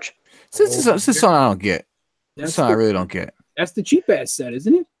That's right. large. This is something I don't get. This That's is something I the, really don't get. that's the cheap ass set,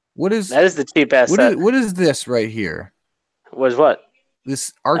 isn't it? What is That is the cheap ass what set. is what is this right here? Was what?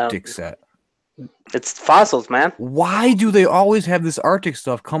 This Arctic set. It's fossils, man. Why do they always have this Arctic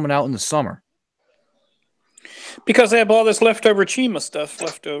stuff coming out in the summer? Because they have all this leftover Chima stuff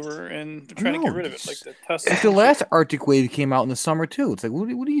left over, and they're trying to No, get rid of it, like the tusks. Like the last Arctic wave came out in the summer too. It's like,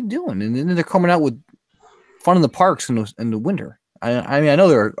 what are you doing? And then they're coming out with fun in the parks in the winter. I mean, I know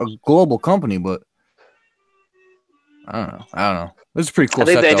they're a global company, but I don't know. This is a pretty cool I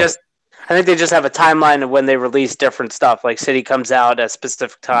think set, they though. I think they just have a timeline of when they release different stuff. Like City comes out at a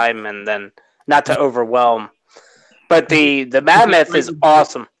specific time, and then not to overwhelm. But the Mammoth is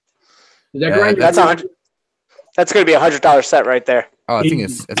awesome. Is that Yeah, grind? That's That's going to be $100 set right there. Oh, I think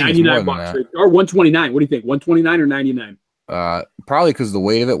it's more 99 than bucks that. right- or 129. What do you think? 129 or 99? Probably because of the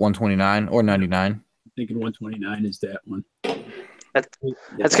weight of it, 129 or 99. I'm thinking 129 is that one.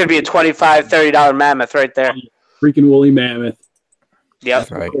 That's going to be a $25, $30 Mammoth right there. Freaking woolly mammoth. Yep.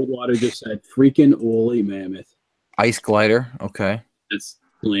 That's right. Coldwater just said freaking woolly mammoth. Ice glider. Okay, That's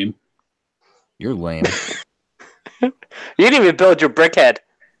lame. you're lame. You didn't even build your brickhead.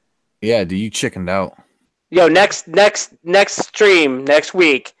 Yeah, dude, you chickened out. Yo, next stream next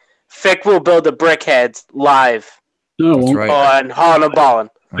week, Fick will build the brickheads live No, it That's won't. right. on Holland and Ballin.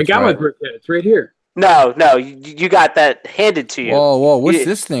 I That's got my right. brick head. It's right here. No, you got that handed to you. Whoa, what's Yeah.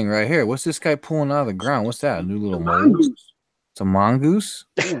 this thing right here? What's this guy pulling out of the ground? What's that? A new little mold? Mongoose. It's a mongoose.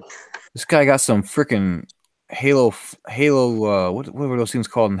 Yeah. This guy got some freaking Halo. What were those things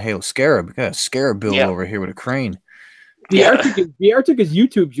called in Halo? Scarab. Got a scarab build Yeah. over here with a crane. BR took his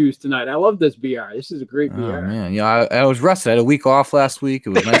YouTube juice tonight. I love this BR. This is a great BR. Oh man, yeah, I was rested. I had a week off last week. It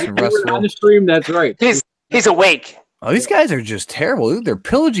was nice and You were restful. on the stream. That's right. He's awake. Oh, these guys are just terrible. Dude, they're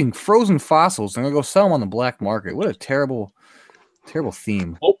pillaging frozen fossils. They're gonna go sell them on the black market. What a terrible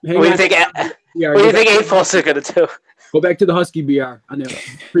theme. Oh, hang What do you on. think? BR, What do you think A-Falls are gonna do? Go back to the Husky BR on the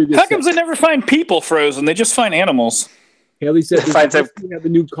previous. How comes they never find people frozen? They just find animals. Haley said, "Does Finds the Husky have a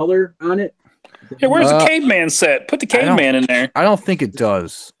new color on it?" Hey, where's the Uh, caveman set? Put the I don't- caveman in there. I don't think it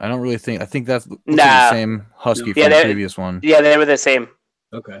does. I don't really think. I think that's looks like Nah. the same husky Yeah, from the they- previous one. Yeah, they were the same.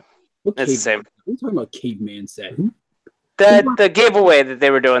 Okay. What It's the cave- same. What are you talking about? Caveman set. The giveaway that they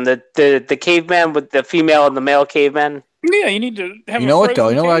were doing, the caveman with the female and the male caveman. Yeah, you need to have. You a know what though?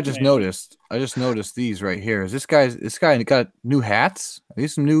 You frozen know what I just caveman. noticed? I just noticed these right here. Is this guy got new hats? Are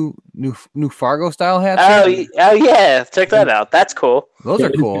these some new Fargo style hats? Oh, here? yeah, check that out. That's cool. Those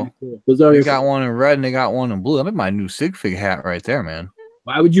are cool. Those are They got one in red and they got one in blue. That's my new Sig Fig hat right there, man.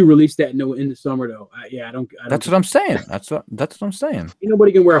 Why would you release that in the summer though? I don't. That's what I'm saying. That's what I'm saying. Ain't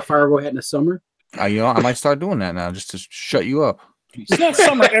nobody can wear a Fargo hat in the summer. I might start doing that now just to shut you up. It's not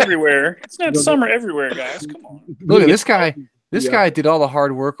summer everywhere. It's not summer everywhere, guys. Come on. Look at this guy. This Yeah. guy did all the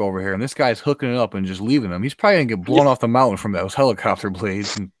hard work over here, and this guy's hooking it up and just leaving him. He's probably gonna get blown off the mountain from those helicopter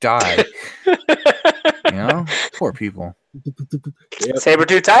blades and die. You know, poor people. Yep.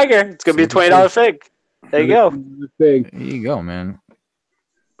 Saber-tooth tiger. It's gonna be a $20 fig. There you go. Big. There you go, man.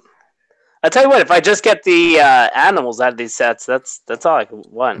 I tell you what, if I just get the animals out of these sets, that's all I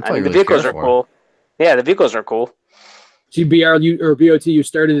want. That's I all mean, you the really vehicles care are for. cool. Yeah, the vehicles are cool. See, BR or BOT, you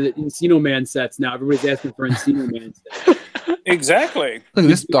started the Encino Man sets. Now everybody's asking for Encino Man sets. Exactly. Look,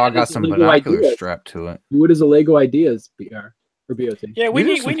 this dog got some Lego binoculars ideas. strapped to it. What is a Lego ideas, BR or BOT? Yeah, we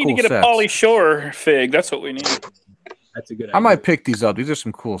These are need some to cool get a sets. Polly Shore fig. That's what we need. That's a good idea. I might pick these up. These are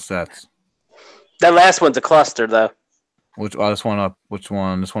some cool sets. That last one's a cluster, though. Which this one up? Which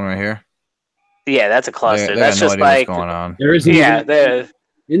one? This one right here. Yeah, that's a cluster. They That's got no just idea like what's going on. There isn't yeah, even there.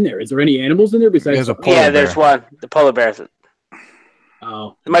 in there. Is there any animals in there besides? There's a polar Yeah, there's bear. one. The polar bear. It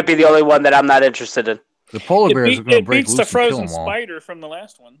Oh, might be the only one that I'm not interested in. The polar It, bears are beat, going to it break beats loose the and kill frozen them all. spider from the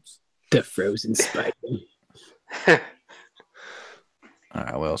last ones. the frozen spider. All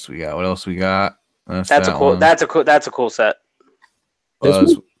right, what else we got? What else we got? That's that a cool. one. That's a cool set.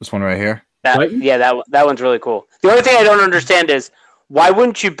 This This one right here. Right? Yeah, that one's really cool. The only thing I don't understand is why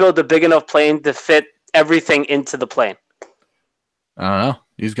wouldn't you build a big enough plane to fit everything into the plane? I don't know.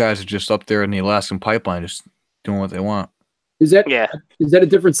 These guys are just up there in the Alaskan pipeline, just doing what they want. Is that Yeah. a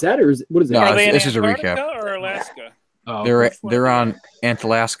different set or is what is that? No, Are they in this is a Antarctica recap. or Alaska? Oh, They're on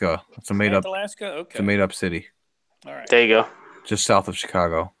Antalaska. It's a made up. Alaska. It's Okay. a made up city, All right. There you go. just south of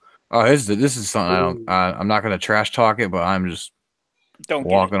Chicago. Oh, this is something I don't. I'm not going to trash talk it, but I'm just Don't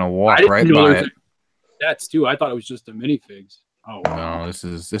get walking it. a walk I didn't right know by there was it. That's too. I thought it was just the minifigs. Oh, wow. No, this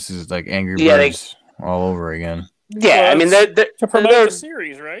is like Angry Yeah, Birds all over again. Yeah, Well, I mean To promote they're- the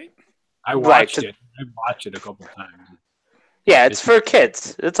series, right? I Right, watched to- it. I watched it a couple times. yeah, it's for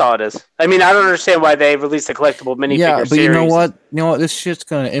kids. That's all it is. I mean, I don't understand why they released a collectible minifigure Yeah, but series. you know what? You know what? This shit's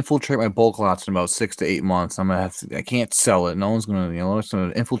gonna infiltrate my bulk lots in about 6 to 8 months. I'm gonna have to. I can't sell it. No one's gonna. It's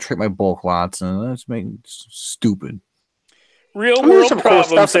gonna infiltrate my bulk lots, and that's making it stupid. Real I mean, there's world some cool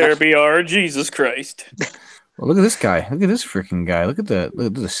problems stuff in there, it. BR. Jesus Christ. Well, look at this guy. Look at this freaking guy. Look at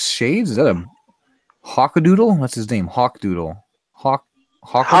the shades. Is that a Hawkadoodle? That's his name. Hawkdoodle.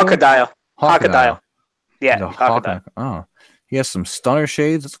 Hawkadial. Hawkadial. Yeah, He's a Hawkadial. Oh, he has some stunner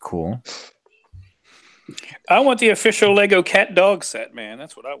shades. That's cool. I want the official Lego cat dog set, man.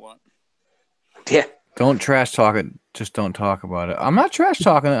 That's what I want. Yeah. Don't trash talk it. Just don't talk about it. I'm not trash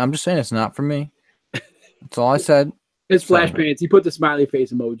talking it. I'm just saying it's not for me. That's all I said. His flash pants. He put the smiley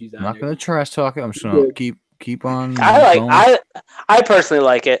face emojis I'm on not there. gonna trash talk it. I'm just gonna keep on. going. I personally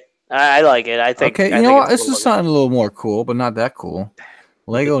like it. I like it. I think. Okay, I you think know what? it's This cool is something a little more cool, but not that cool.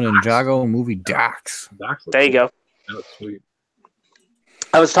 Lego Ninjago movie docs. There you go. That was sweet.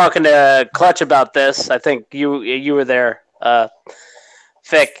 I was talking to Clutch about this. I think you were there,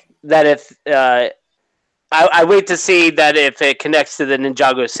 Fick. That if I wait to see that if it connects to the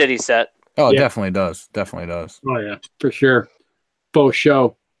Ninjago City set. Oh, it Yeah. definitely does. Definitely does. Oh yeah, for sure. Faux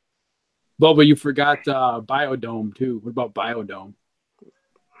show. Bubba, you forgot Biodome too. What about Biodome?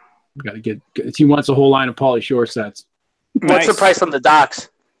 We got to get. He wants a whole line of Pauly Shore sets. What's the Nice. price on the docks?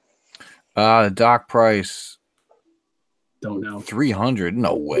 The doc price Don't know. 300.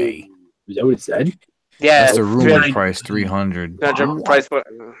 No way. Is that what it said? Yeah, That's the rumored 300 price. 300. price. I Yeah,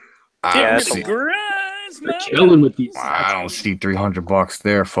 don't that's see. Grinds, They're man. killing with these. I don't see $300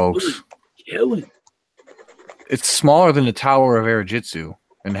 there, folks. Killing. It's smaller than the Tower of Erujitsu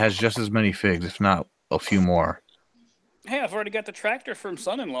and has just as many figs, if not a few more. Hey, I've already got the tractor from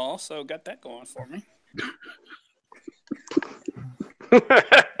son-in-law, so got that going for me.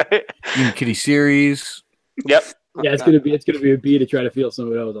 Team Kitty series. Yep. Yeah, it's gonna be a B to try to feel some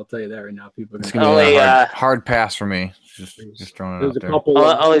of those. I'll tell you that right now. People are It's gonna. gonna be Only, a hard pass for me. Just throwing it There's out a there. couple.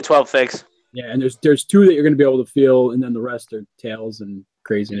 Only 12 figs. Yeah, and there's two that you're gonna be able to feel, and then the rest are tails and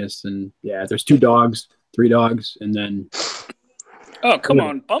craziness, and yeah, there's 2 dogs, 3 dogs, and then Oh, come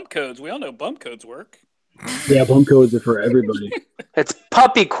on, bump codes. We all know bump codes work. yeah, bump codes are for everybody. It's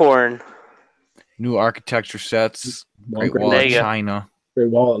puppy corn. New architecture sets. Great Great Wall There of you go. China.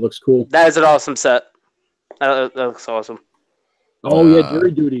 Wall, it looks cool. That is an awesome set. That looks awesome. Oh yeah,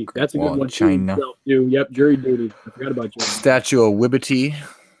 jury duty. That's a Wall good of one China. too. Yep, jury duty. I forgot about jury. Statue of Wibbity.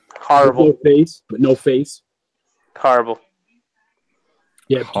 Horrible. No face, but no face. Horrible.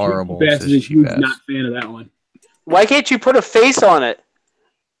 Yeah, Horrible, Bass says is a huge Cheap Ass. not fan of that one. Why can't you put a face on it?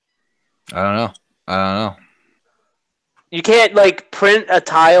 I don't know. You can't like print a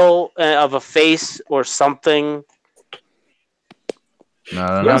tile of a face or something. No, I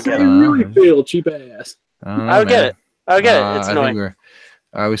don't Yes, know. I really feel cheap ass. I don't know, I don't get man. it. I don't get it. It's I think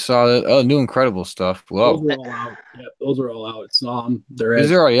annoying. we saw that. Oh, new Incredible stuff. Those Whoa. were all out. Yep, those are all out. It's they're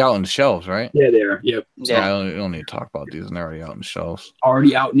These are already out on the shelves, right? yeah, they are. Yep, Yeah, I don't need to talk about these. They're already out on the shelves.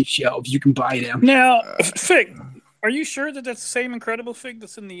 already out in the shelves. You can buy them. Now, Fig, are you sure that that's the same incredible Fig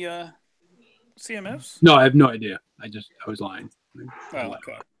that's in the CMFs? No, I have no idea. I was lying. Oh,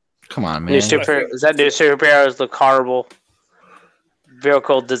 okay. Come on, New man. new superheroes look horrible.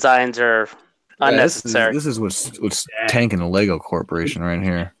 Vehicle designs are unnecessary. This is what's tanking the Lego Corporation right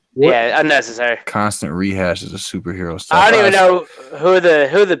here. Yeah, unnecessary. Constant rehashes of superhero stuff. I don't even know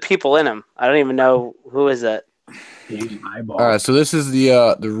who the people in them. I don't even know who is that. Eyeball. All right, so this is the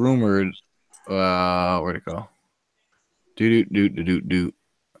rumored. Where'd it go? Do.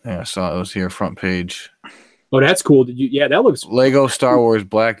 Yeah, I saw it was here, front page. Oh, that's cool. Did you? Yeah, that looks. Lego Star Wars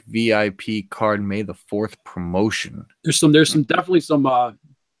Black VIP card May the 4th promotion. There's definitely some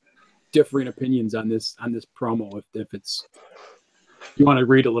differing opinions on this promo. If it's, you want to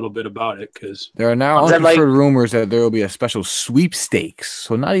read a little bit about it, because There are now Is that unconfirmed rumors that there will be a special sweepstakes.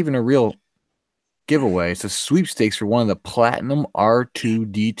 So not even a real giveaway. It's a sweepstakes for one of the platinum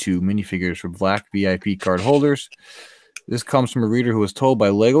R2D2 minifigures for Black VIP card holders. This comes from a reader who was told by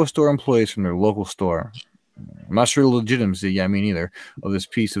Lego store employees from their local store. I'm not sure the legitimacy, I mean, either, of this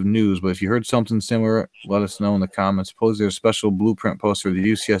piece of news, but if you heard something similar, let us know in the comments. Suppose there's a special blueprint poster of the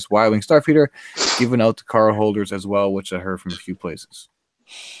UCS Y-Wing Starfighter given out to card holders as well, which I heard from a few places.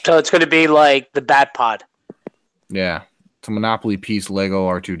 So it's going to be like the Bat Pod. Yeah. It's a Monopoly piece Lego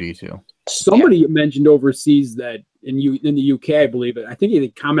R2D2. somebody mentioned overseas that in the UK, I believe it. I think he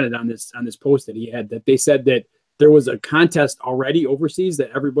commented on this post that he had, that they said that there was a contest already overseas that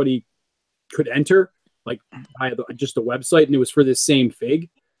everybody could enter, like via just the website, and it was for this same fig,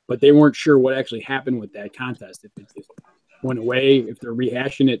 but they weren't sure what actually happened with that contest. If it just went away, if they're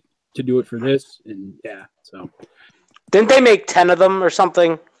rehashing it to do it for this, and yeah, so. Didn't they make 10 of them or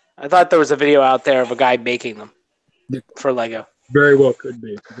something? I thought there was a video out there of a guy making them for Lego. Very well could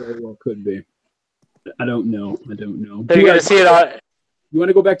be. Very well could be. I don't know. So you're going to see it on... You want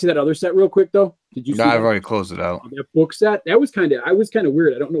to go back to that other set real quick, though? Did you see I've that? already closed it out. That book set? That was kind of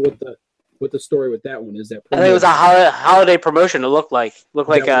weird. I don't know what the story with that one is. That I think it was a holiday promotion. It looked like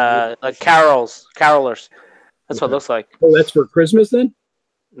carolers. That's what it looks like. Oh, that's for Christmas then?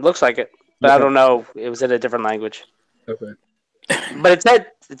 It looks like it, but I don't know. It was in a different language. Okay. But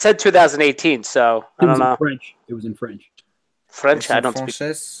it said 2018, so I don't know. French. It was in French. French. I don't speak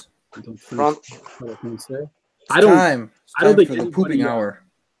Frances. French. I don't. Time. It's I don't time think for the anybody, pooping hour.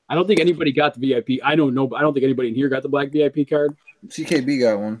 I don't think anybody got the VIP. I don't know, but I don't think anybody in here got the black VIP card. CKB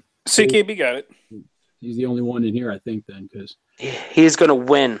got one. CKB got it. He's the only one in here, I think, then, because He's gonna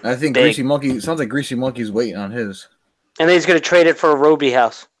win, I think Big. Greasy Monkey. Sounds like Greasy Monkey's waiting on his. and then he's gonna trade it for a Roby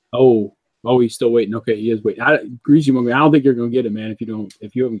house. oh, he's still waiting. Okay, he is waiting. Greasy Monkey. I don't think you're gonna get it, man.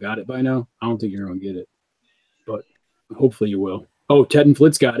 If you haven't got it by now, I don't think you're gonna get it. But hopefully you will. Oh, Ted and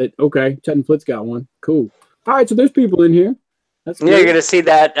Flitz got it. Okay, Ted and Flitz got one. Cool. All right, so there's people in here. That's Yeah, you're good. gonna see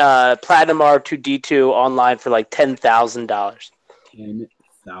that Platinum R2D2 online for like $10,000. $10,000.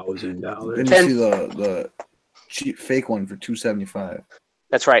 Then you Ten- see the cheap fake one for $275.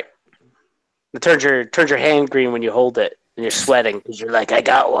 That's right. It turns your hand green when you hold it, and you're sweating because you're like, I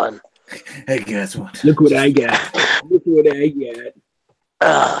got one. Hey, guess what? Look what I got. Look what I got.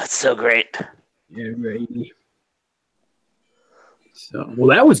 Oh, it's so great. Yeah, right. So, well,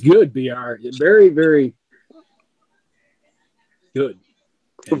 that was good, BR. Very, very good.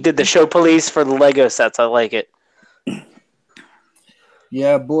 Did the show police for the Lego sets? I like it.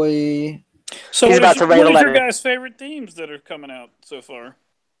 Yeah, boy. So He's about to write a what is your letter. guys' favorite themes that are coming out so far?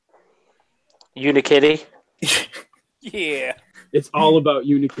 Unikitty. Yeah. It's all about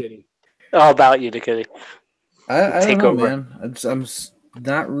Unikitty. All about Unikitty. I Take don't know, over. man.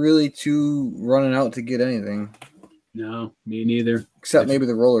 Not really too running out to get anything No, me neither. except maybe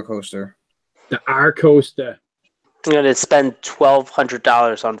the roller coaster. The R Coaster. I'm gonna spend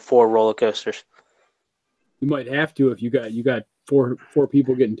 $1,200 on 4 roller coasters. You might have to if you got four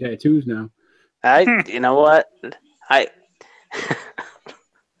people getting tattoos now. You know what? I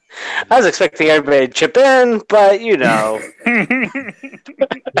was expecting everybody to chip in, but you know.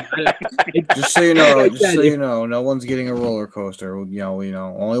 Just so you know, no one's getting a roller coaster. You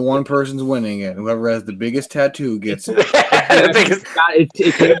know, only one person's winning it. Whoever has the biggest tattoo gets it.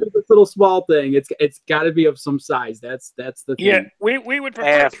 It can't be this little small thing. It's got to be of some size. That's the thing. Yeah, we would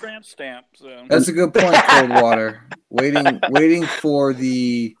prefer tramp stamp. So That's a good point, Coldwater. Waiting for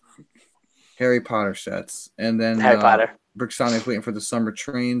the Harry Potter sets, and then Harry Potter. Bricksonic waiting for the summer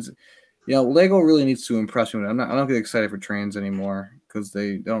trains. You know, Lego really needs to impress me. I don't get excited for trains anymore because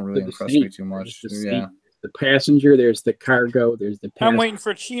they don't really impress me too much. Yeah, the passenger. There's the cargo. There's the. I'm waiting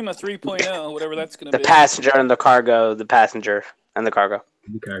for Chima 3.0, whatever that's going to be. The passenger and the cargo. The passenger and the cargo.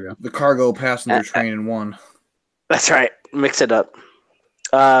 The cargo passenger train in one. That's right. Mix it up.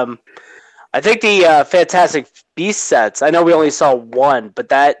 I think the Fantastic Beast sets. I know we only saw one, but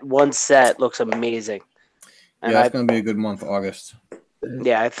that one set looks amazing. And yeah, it's going to be a good month, August.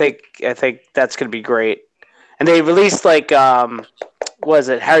 Yeah, I think that's going to be great. And they released like was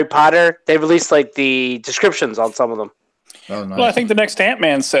it Harry Potter? They released like the descriptions on some of them. Oh, nice. Well, I think the next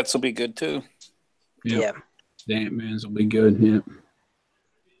Ant-Man sets will be good too. Yeah. The Ant-Mans will be good. Yeah.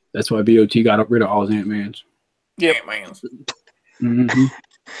 That's why BOT got rid of all his Ant-Mans. Yep. Ant-Mans. Mm-hmm.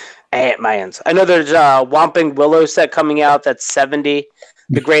 Ant-Mans. I know there's a Whomping Willow set coming out that's 70.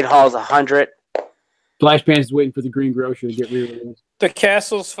 The Great Hall is 100. Flash Pants is waiting for the Green Grocer to get re-released. The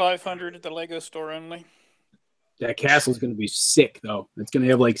Castle's 500 at the Lego store only. That castle's going to be sick, though. It's going to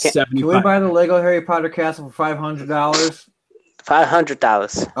have like 75. Can we buy the Lego Harry Potter castle for $500?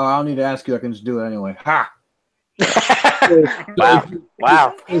 $500. Oh, I don't need to ask you. I can just do it anyway. Ha!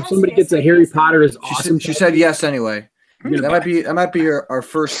 Wow. If somebody gets a Harry Potter is awesome. She said yes anyway. That might be our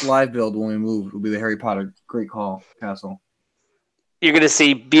first live build when we move. Will be the Harry Potter Great Hall Castle. You're going to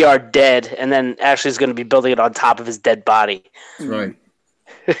see BR dead, and then Ashley's going to be building it on top of his dead body. That's right.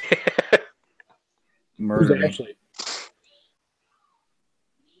 Who's Murder me. Ashley?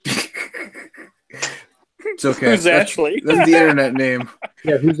 It's okay. Who's Ashley? That's the internet name.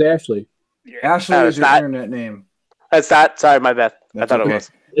 Yeah, who's Ashley? Ashley No, is it's your not. internet name. That's not. Sorry, my bad. I That's thought okay. it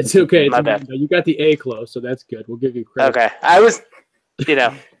was. It's okay. My bad. You got the A close, so that's good. We'll give you credit. Okay. I was,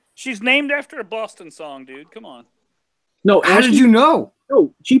 She's named after a Boston song, dude. Come on. No, How Ashley, did you know?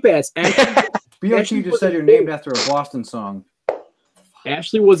 No, cheap ass. Ashley, BOT just said you're named after a Boston song.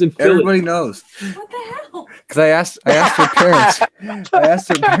 Ashley was in Philly. Everybody knows. What the hell? Because I asked her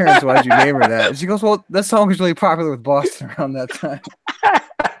parents, why'd you name her that? And she goes, well, that song was really popular with Boston around that time.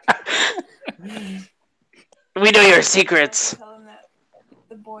 we know your secrets. Tell him that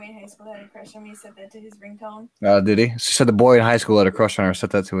the boy in high school had a crush on me. Said that to his ringtone. Did he? She said the boy in high school had a crush on her,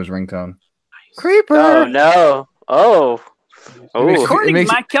 set that to his ringtone. Creeper! Oh, no. Oh. According makes-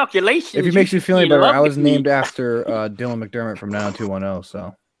 to my calculations, If it makes you feel any you better, love I was the named after Dylan McDermott from 90210,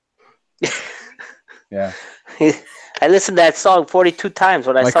 so. Yeah. I listened to that song 42 times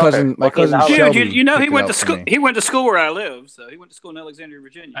when I My saw cousin- her. my walking cousin down the Dude, hall. Shelby you know he picked it went out to for school. me. He went to school where I live, so he went to school in Alexandria,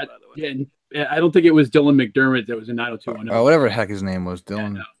 Virginia. By the way, Yeah, I don't think it was Dylan McDermott that was in 90210. Whatever the heck his name was,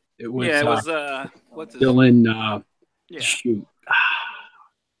 Dylan. no. It was, yeah, it was what's his Dylan. Yeah. Shoot.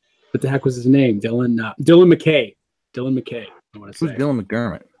 What the heck was his name? Dylan McKay. Dylan McKay. I want to Who's say. Dylan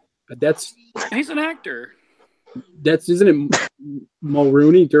McDermott? But that's He's an actor. isn't it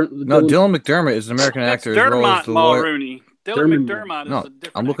Mulrooney? No, Dylan McDermott is an American That's actor as well as Dermot the lawyer. Mulrooney. Dylan Dermot- McDermott is No, a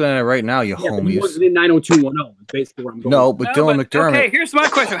different. I'm looking at it right now, you Yeah, but he homies. wasn't in 90210. Is basically where I'm going. No, but actor. Dylan McDermott. Okay, here's my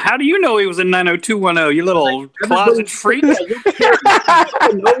question: how do you know he was in 90210? You little closet freak.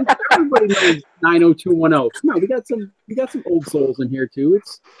 Everybody knows 90210. Come on, we got some old souls in here too.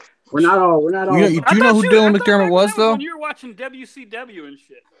 We're not all. Do you know who Dylan McDermott was, though? When you were watching WCW and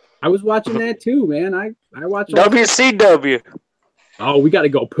shit. I was watching that too, man. I watched. WCW. Oh, we got to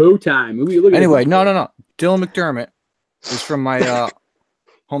go poo time. Look at Anyway, this. no. Dylan McDermott is from my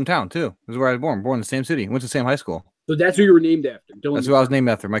hometown, too. This is where I was born. Born in the same city. Went to the same high school. So that's who you were named after. Dylan. That's who I was named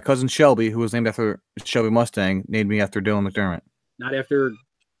after. My cousin Shelby, who was named after Shelby Mustang, named me after Dylan McDermott. Not after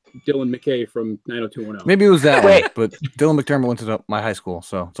Dylan McKay from 90210. Maybe it was that Wait. one, but Dylan McDermott went to my high school,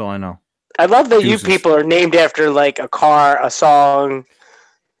 so that's all I know. I love that you Deuces. people are named after like a car, a song.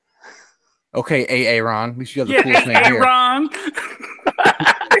 Okay, AA Ron. At least you have the Yeah, coolest name here. Ron.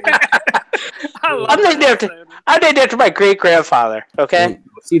 I'm named after my great grandfather. Okay.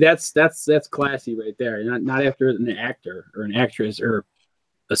 See, that's classy right there. Not after an actor or an actress or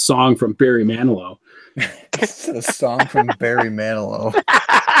a song from Barry Manilow. It's a song from Barry Manilow.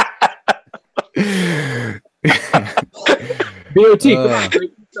 BOT, come on,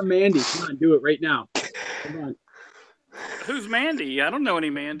 break some Mandy. Come on, do it right now. Come on. Who's Mandy? I don't know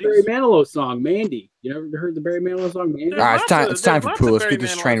any Mandys. Barry Manilow song, Mandy. You ever heard the Barry Manilow song, Mandy? All right, it's time for lots Pooh. of Let's Barry get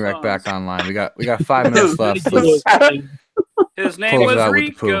this Manilow train wreck songs. back online. We got 5 minutes left. Let's, His name Close it was out with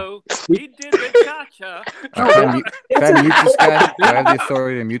the Pooh. Rico. He did the cha-cha. all right, can I mute this guy? Do I have the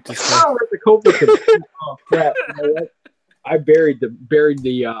authority to mute this guy? Oh, crap! You know what? I buried the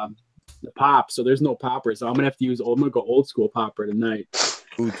pop, so there's no popper. So I'm gonna have to I'm gonna go old school popper tonight.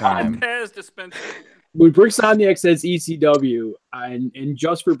 Pooh time. Pez dispenser. When Bricksoniac says ECW and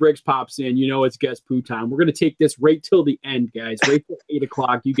Just for Bricks pops in, you know it's guest Pooh time. We're gonna take this right till the end, guys. Right till 8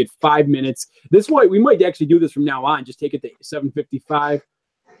 o'clock. You get 5 minutes. This way, we might actually do this from now on. Just take it to 7:55.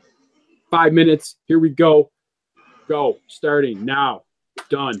 5 minutes. Here we go. Go. Starting now.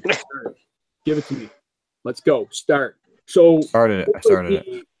 Done. Start. Give it to me. Let's go. Start. So I started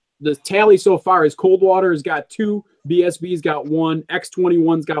it. The tally so far is Coldwater has got 2, BSB's got 1,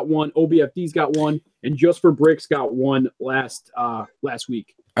 X21's got 1, OBFD's got 1, and Just for Bricks got 1 last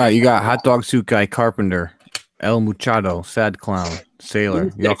week. All right, you got Hot Dog Suit Guy, Carpenter, El Muchacho, Sad Clown,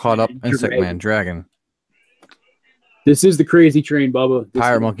 Sailor. Y'all caught up? Insect Man, Dragon, This is the crazy train, Bubba.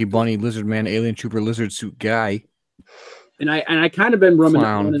 Pirate Monkey, Bunny, Lizard Man, Alien Trooper, Lizard Suit Guy, And I kind of been running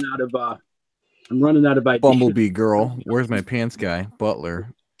Clown. out of ideas. Bumblebee Girl, Where's My Pants Guy,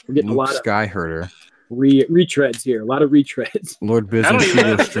 Butler, We're getting a Luke lot of Skyherder, retreads here. A lot of retreads. Lord I Business, don't even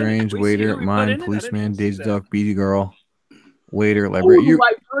Hugo know. Strange, We see Waiter, who we put in Mime, it? I Policeman, didn't Daisy see Duck, Beady Girl, Waiter, Oh, Library. the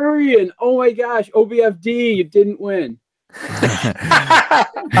librarian. Oh my gosh. OBFD, you didn't win.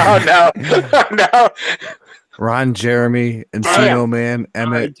 Oh no! Oh no! Ron Jeremy, Encino Man, All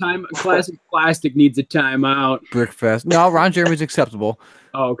right, Emmett, Classic Plastic needs a timeout. Brickfest. No, Ron Jeremy's acceptable.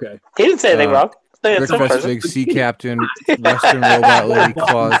 Oh, okay. He didn't say anything wrong. It's a Brickfest person. Big Sea Captain, Western Robot Lady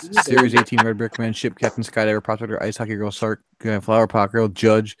Claus, Series 18 Red Brickman, Ship Captain Skydiver, Prospector, Ice Hockey Girl, Sark, Flower Pot Girl,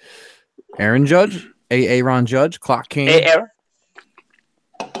 Judge, Aaron Judge, AA Ron Judge, Clock King, Hey, Aaron.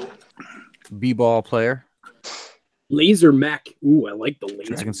 B-Ball Player, Laser Mech. Ooh, I like the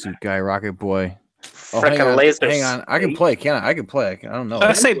laser. Dragon Suit Guy, Rocket Boy. Oh, Frickin' lasers. Hang on. I can play, can't I? I can play. I don't know.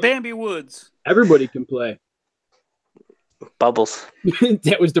 I say Bambi Woods. Everybody can play. Bubbles.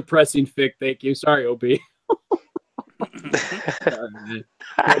 That was depressing, Fick. Thank you. Sorry, OB.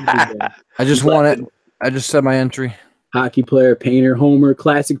 I just won it. I just said my entry. Hockey player, painter, homer,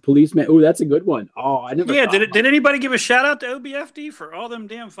 classic policeman. Ooh, that's a good one. Oh, I never. Yeah, thought did about anybody give a shout out to OBFD for all them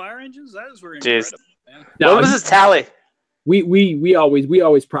damn fire engines? That is very Jeez. incredible, man. No, What was his tally? We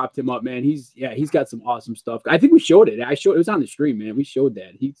always propped him up, man. He's got some awesome stuff. I think we showed it. It was on the stream, man. We showed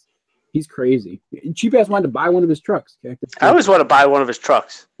that. He's crazy. Cheap ass wanted to buy one of his trucks. Okay? I always want to buy one of his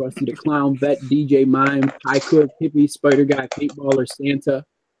trucks. Busty the Clown, Vet, DJ Mime, High Cook, Hippie, Spider Guy, Paintballer, Santa.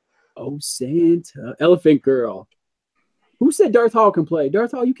 Oh, Santa. Elephant Girl. Who said Darth Hall can play?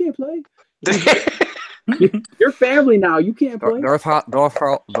 Darth Hall, you can't play? You're family now. You can't play. Darth Hall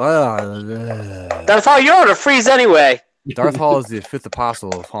That's all you're on a freeze anyway. Darth Hall is the fifth apostle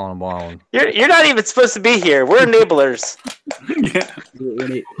of Holland Ballin. You're not even supposed to be here. We're enablers. Yeah.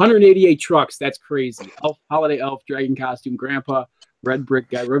 188 trucks. That's crazy. Elf, Holiday Elf, Dragon Costume, Grandpa, Red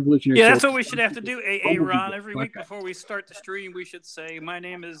Brick Guy, Revolutionary. Yeah, that's Soldier. what we should have to do, AA Ron. Every week before we start the stream, we should say, my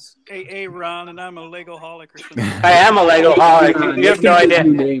name is AA Ron, and I'm a Lego-holic or something. I am a Lego holic. You have no idea.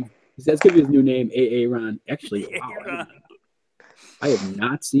 That's going to be his new name, AA Ron. Actually, AA wow, Ron. I have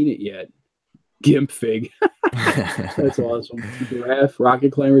not seen it yet. Gimp Fig. That's awesome. Giraffe,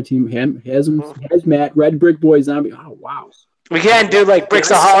 Rocket Climber Team, Hazmat, Red Brick Boy, Zombie. Oh, wow. We can't do like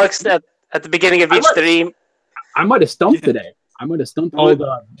Bricksaholics at the beginning of each stream. I might have stumped today. I might have stumped. Oh,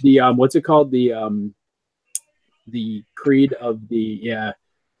 the what's it called? The creed of the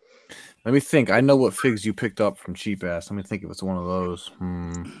Let me think. I know what figs you picked up from Cheap Ass. Let me think if it's one of those.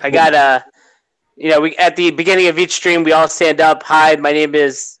 I got we at the beginning of each stream we all stand up. Hi, my name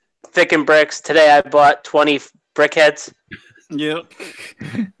is Thick and Bricks. Today I bought 20 brickheads. Yep.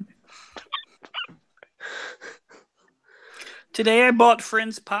 Today I bought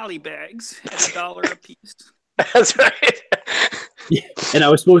Friends poly bags at $1 a piece. That's right. Yeah, and I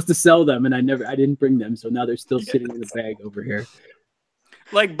was supposed to sell them, and I didn't bring them, so now they're still sitting in the bag over here.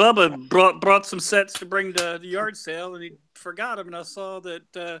 Like Bubba brought some sets to bring to the yard sale, and he forgot them, and I saw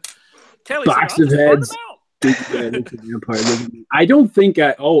that Kelly Box said, of "I'll just burn heads. them out." Big guy looks like a vampire. I don't think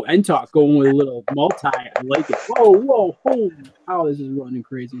N-Talk going with a little multi. I like it. Whoa, holy cow, this is running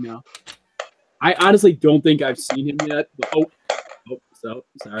crazy now. I honestly don't think I've seen him yet. But, so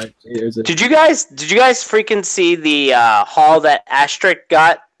sorry. Did you guys freaking see the haul that Asterisk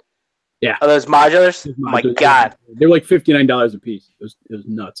got? Yeah. Of those modulars? Oh my God. They're like $59 a piece. It was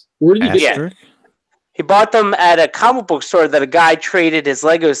nuts. Where did you get them? He bought them at a comic book store that a guy traded his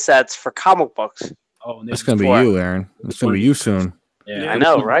Lego sets for comic books. Oh, that's gonna be you, Aaron. That's gonna be you soon. Yeah, I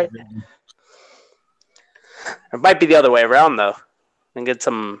know, right? It might be the other way around though. And get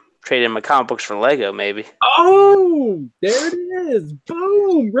some trade in my comic books for Lego, maybe. Oh, there it is!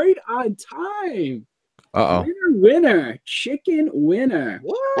 Boom! Right on time. Winner! Chicken winner.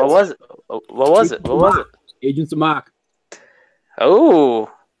 What was it? Agents of Mock.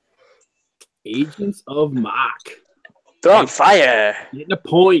 Oh. Agents of Mock. They're on fire. Getting a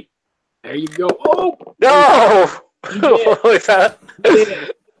point. There you go. Oh no!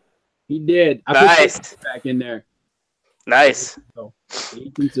 He did. Nice. I put back in there. Nice.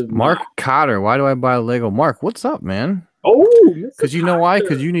 Agents of Mark Cotter. Why do I buy Lego? Mark, what's up, man? Oh, because you know why?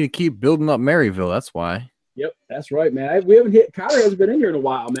 Because you need to keep building up Maryville. That's why. Yep, that's right, man. We haven't hit. Cotter hasn't been in here in a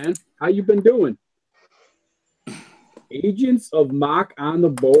while, man. How you been doing? Agents of Mock on the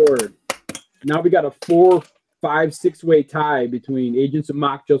board. Now we got a 4, 5, 6-way tie between Agents of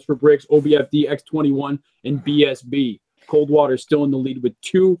Mock, Just for Bricks, OBFD, X21, and BSB. Coldwater still in the lead with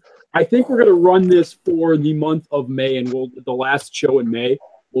 2. I think we're gonna run this for the month of May, and the last show in May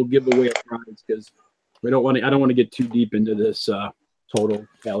we'll give away a prize because I don't want to get too deep into this total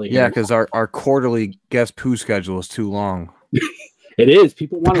tally. Yeah, because our quarterly guest poo schedule is too long. It is.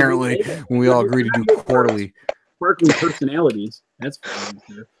 People want apparently when we all agree to do quarterly. Sparkling personalities. That's fine.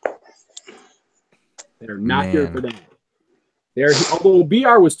 They're not here for that. Although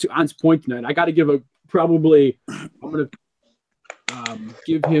BR was on point tonight, I got to give I'm going to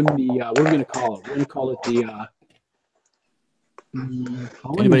give him the, what are we going to call it? We're going to call it the,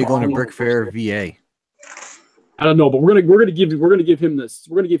 anybody going to Brick Fair VA? I don't know, but we're gonna give him this.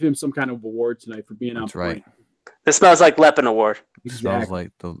 We're gonna give him some kind of award tonight for being on point. Right. This smells like Lepin Award. Smells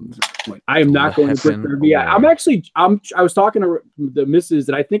like the. I am not going to Brick Fair VA. I was talking to the missus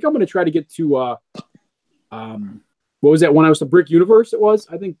that I think I'm going to try to get to. What was that one? I was the Brick Universe. It was.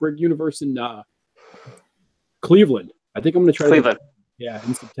 I think Brick Universe in Cleveland. I think I'm going to try Cleveland.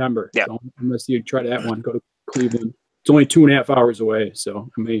 In September. Yeah. So I'm going to try that one. Go to Cleveland. It's only 2.5 hours away. So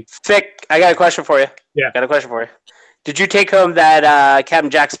I mean. Vic, I got a question for you. Yeah. Got a question for you. Did you take home that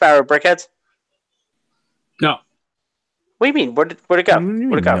Captain Jack Sparrow Brickheads? No. What do you mean? Where'd it go?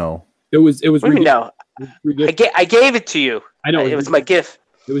 Where'd it go? No. It was. What do you mean no? I gave it to you. I know. It was my gift.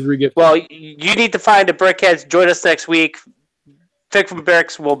 It was regifted. Well, you need to find a Brickheads. Join us next week. Vic from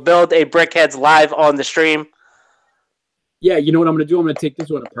Bricks will build a Brickheads live on the stream. Yeah, you know what I'm going to do? I'm going to take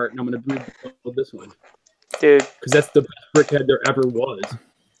this one apart and I'm going to build this one. Dude. Because that's the best Brickhead there ever was.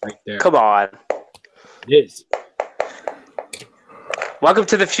 Right there. Come on. It is. Welcome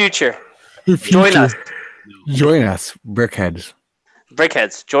to the future. Join us. Join us, Brickheads.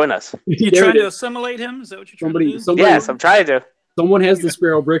 Brickheads, join us. You trying to assimilate him? Is that what you're trying to do? Yes, I'm trying to. Someone has the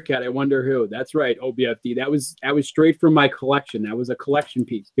Sparrow Brickhead. I wonder who. That's right, OBFD. That was straight from my collection. That was a collection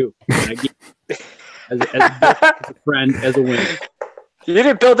piece too. As a friend, as a winner. You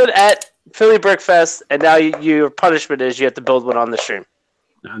didn't build it at Philly Brick Fest, and now your punishment is you have to build one on the stream.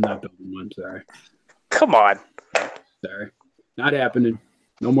 No, I'm not building one. Sorry. Come on. Sorry. Not happening.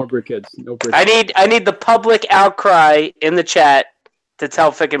 No more Brickheads. No Brickheads. I need the public outcry in the chat to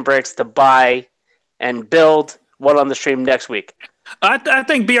tell Fick Bricks to buy and build one on the stream next week. I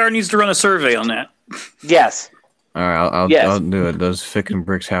think BR needs to run a survey on that. Yes. All right, I'll do it. Does Fick and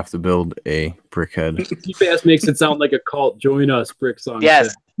Bricks have to build a Brickhead? T-Bass makes it sound like a cult. Join us, Bricks on.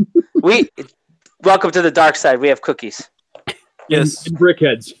 Yes. Welcome to the dark side. We have cookies. Yes. And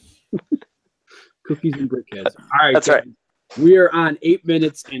Brickheads. Cookies and Brickheads. All right. That's right. We are on 8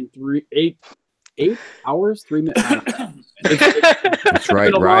 minutes and 8 hours, 3 minutes. That's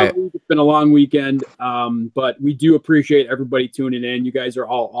right, right. It's been a long weekend, but we do appreciate everybody tuning in. You guys are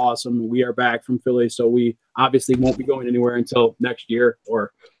all awesome. We are back from Philly, so we obviously won't be going anywhere until next year,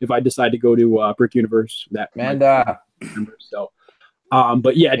 or if I decide to go to Brick Universe. So,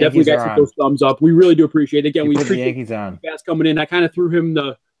 but yeah, definitely guys hit those thumbs up. We really do appreciate it. Again, we appreciate the Yankees on. Bass coming in. I kind of threw him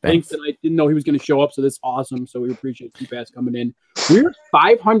the links, and I didn't know he was going to show up, so that's awesome. So we appreciate T-Bass coming in. We're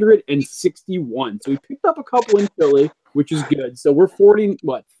 561, so we picked up a couple in Philly, which is good. So we're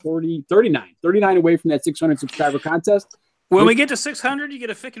 39 away from that 600 subscriber contest. When we get to 600, you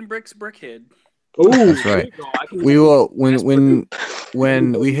get a Fick and Bricks Brickhead. Oh, That's right. We will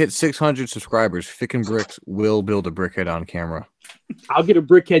when we hit 600 subscribers, Fick and Bricks will build a brickhead on camera. I'll get a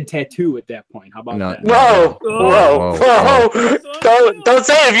brickhead tattoo at that point. How about No, that? Whoa, Whoa, whoa! Don't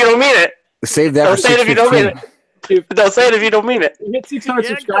say it if you don't mean it. Save that Don't for say it if you don't mean 615. it. Don't say it if you don't mean it. We hit 600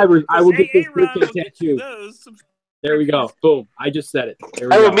 subscribers. I will get this brickhead tattoo. There we go. Boom. I just said it. There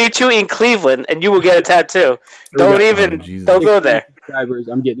we I will go. meet you in Cleveland, and you will get a tattoo. There we Don't go. Jesus. don't go there. Subscribers.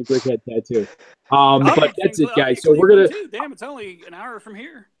 I'm getting a brickhead tattoo. I'll But get that's to- it, I'll guys. get So to we're gonna. Cleveland, too. Damn, it's only an hour from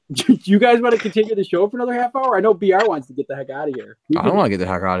here. Do you guys want to continue the show for another half hour? I know BR wants to get the heck out of here. I don't want to get the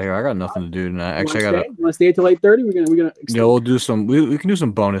heck out of here. I got nothing to do tonight. Actually, I got to. Want to stay until 8:30? We're gonna. Yeah, we'll do some. We can do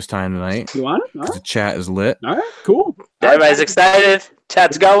some bonus time tonight. You want it? All The right. chat is lit. All right. Cool. Everybody's excited.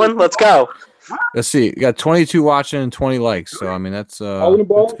 Chat's going. Let's go. Let's see. We got 22 watching and 20 likes. So I mean that's All in the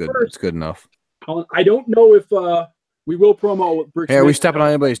ball that's good. first. It's good enough. I don't know if we will promo. Hey, are we stepping on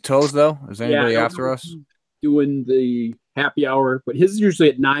anybody's toes though? Is anybody I don't after know us? if he's doing the happy hour, but his is usually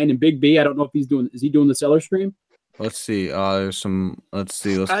at 9. And Big B, I don't know if he's doing. Is he doing the seller stream? Let's see. There's some. Let's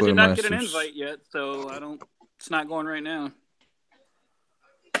see. Let's I go did to not my. get an invite yet, so I don't. It's not going right now.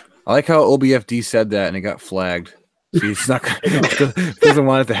 I like how OBFD said that and it got flagged. See, it's not. Doesn't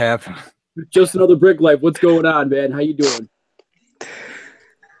want it to happen. Just another brick life. What's going on, man? How you doing?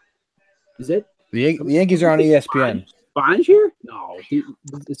 Is it The Yankees are on ESPN. Sponge here? No,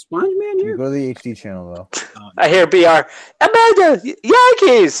 is Sponge Man You here? go to the HD channel though. I hear BR. Amanda,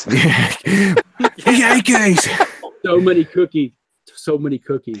 Yankees. Yankees. So many cookies. So many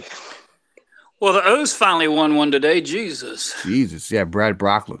cookies. Well, the O's finally won one today. Jesus. Jesus, yeah. Brad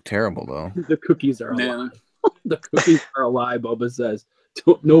Brock looked terrible though. The cookies are Yeah. alive. The cookies are alive. Bubba says.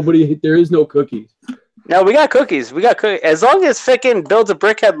 Nobody. There is no cookies. No, we got cookies. We got cookies. As long as Ficken builds a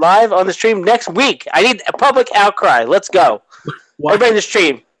brickhead live on the stream next week, I need a public outcry. Let's go. Why, Everybody in the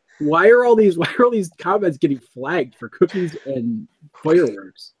stream. why are all these comments getting flagged for cookies and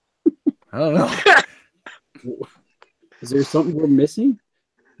fireworks? I don't know. Is there something we're missing?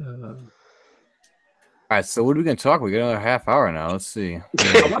 All right, so what are we gonna talk? We got another half hour now. Let's see.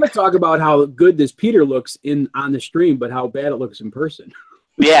 I want to talk about how good this Peter looks on the stream, but how bad it looks in person.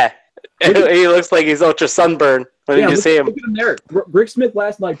 Yeah. He looks like he's ultra sunburned when you see him. Look at him there. Brick Smith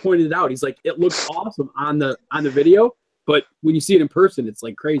last night pointed it out. He's like, it looks awesome on the video, but when you see it in person, it's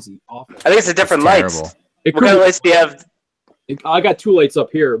like crazy, awful. I think it's a different lights. Terrible. It What kind of lights do you have? I got 2 lights up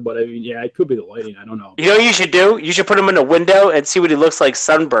here, but I mean, yeah, it could be the lighting. I don't know. You know what you should do? You should put him in a window and see what he looks like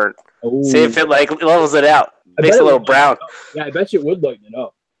sunburned. Oh, See if it like levels it out. I Makes bet it a little would- brown. Yeah, I bet you it would lighten it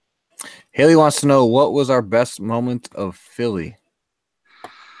up. Haley wants to know what was our best moment of Philly.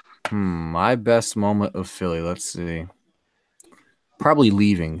 My best moment of Philly. Let's see. Probably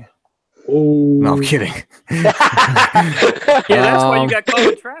leaving. Oh, No, I'm kidding. Yeah, that's why you Um, got caught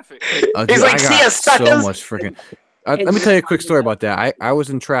in traffic. Dude, He's like, I "See got ya, so suckers." much freaking. Let me tell you a quick story about that. I was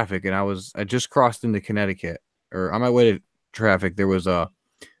in traffic and I just crossed into Connecticut, or on my way to traffic. There was a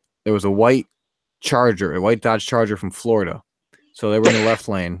white Charger, a white Dodge Charger from Florida. So they were in the left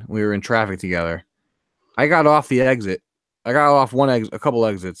lane. We were in traffic together. I got off the exit. I got off a couple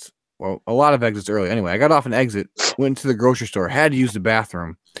exits. Well, a lot of exits early. Anyway, I got off an exit, went to the grocery store, had to use the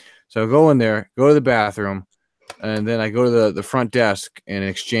bathroom. So I go in there, go to the bathroom, and then I go to the front desk and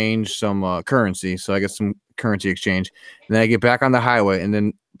exchange some currency. So I get some currency exchange. And then I get back on the highway. And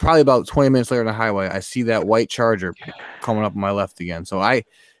then probably about 20 minutes later on the highway, I see that white Charger coming up on my left again. So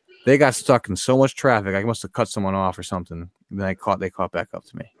they got stuck in so much traffic. I must have cut someone off or something. And then they caught back up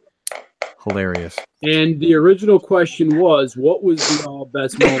to me. Hilarious. and the original question was, what was the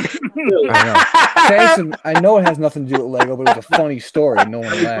best moment? I know. Jason, I know it has nothing to do with Lego, but it was a funny story. No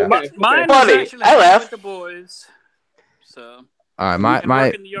one laughed. Mine Funny. was actually I laugh. with the boys. So All right, and my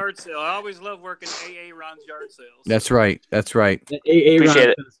working the yard sale. I always love working AA Ron's yard sales. that's right. That's right. AA Appreciate Ron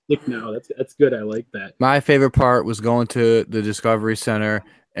it. says stick now. That's good. I like that. My favorite part was going to the Discovery Center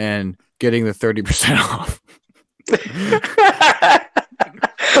and getting the 30% off.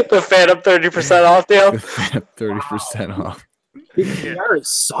 The Phantom 30% off deal. 30% off. They are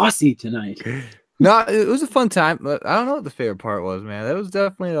saucy tonight. No, it was a fun time. But I don't know what the favorite part was, man. That was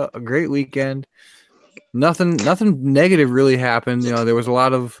definitely a great weekend. Nothing negative really happened. You know, there was a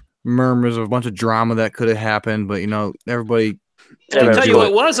lot of murmurs of a bunch of drama that could have happened, but you know, everybody. I tell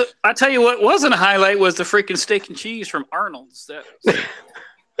you what wasn't a highlight was the freaking steak and cheese from Arnold's. That was,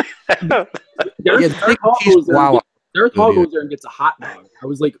 Darth steak and Hall cheese, goes there and wow. gets- Darth Hall Dude. goes there and gets a hot dog. I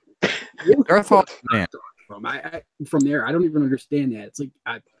was like, where was Darth Hall, the man. hot dog from? From there, I don't even understand that. It's like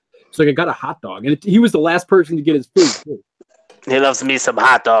I got a hot dog, and he was the last person to get his food too. He loves me some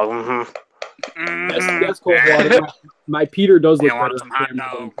hot dog. That's cold water. My Peter does look You want better some on hot camera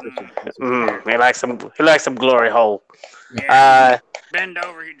dog? than Christian. He likes some glory hole. Yeah. Bend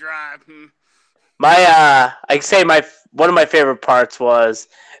over, you drive. I'd say one of my favorite parts was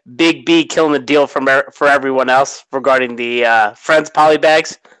Big B killing the deal for everyone else regarding the Friends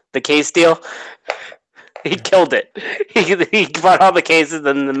polybags, the case deal. He killed it. He bought all the cases,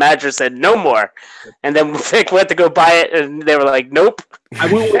 and the manager said no more. And then Vic went to go buy it, and they were like, "Nope."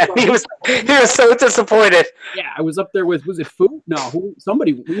 I went with he was so disappointed. Yeah, I was up there with, was it Fu? No,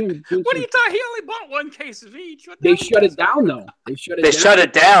 somebody. What are you talking? He only bought one case of each. They shut it down though. They shut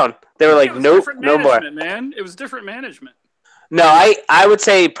it down. They were like, "Nope, no more." Man, it was different management. No, I would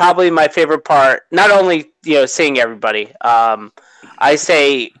say probably my favorite part, not only seeing everybody. I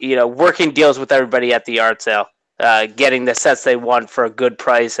say working deals with everybody at the yard sale, getting the sets they want for a good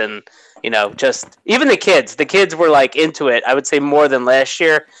price, and just even the kids. The kids were like into it. I would say more than last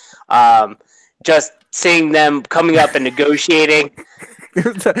year. Just seeing them coming up and negotiating.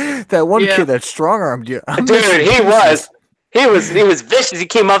 that one kid that strong armed you, dude. He was vicious. He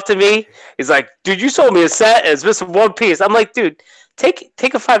came up to me. He's like, "Dude, you sold me a set. And it's missing one piece." I'm like, "Dude, take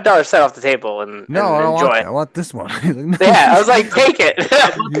a $5 set off the table and I don't enjoy want it." I want this one. Yeah, I was like, "Take it."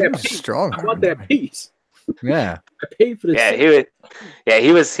 I want that piece. Yeah, I paid for this. Yeah,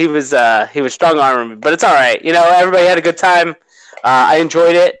 he was strong arming me, but it's all right. Everybody had a good time. I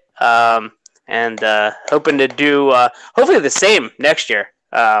enjoyed it, and hoping to do hopefully the same next year.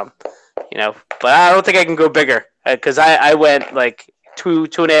 But I don't think I can go bigger because I went like two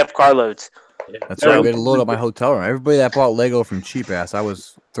and a half carloads. Yeah. That's right. We had to load up my hotel room. Everybody that bought Lego from Cheap Ass, I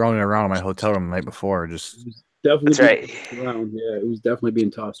was throwing it around in my hotel room the night before. Just definitely that's right. Around. Yeah, it was definitely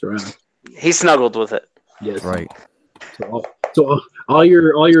being tossed around. He snuggled with it. Yes. Right. So all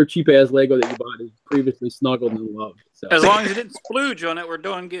your cheap ass Lego that you bought is previously snuggled and loved. So. As long as it didn't splooge on it, we're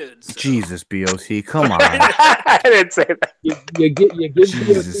doing good. So. Jesus, BOT, come on. I didn't say that. You give Jesus.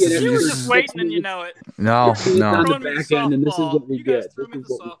 BOT an You were extra just waiting and you know it. No. on the back end, and this is what we get. This is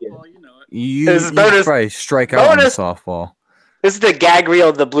what we get. You know it. You bonus. probably strike out on the softball. This is the gag reel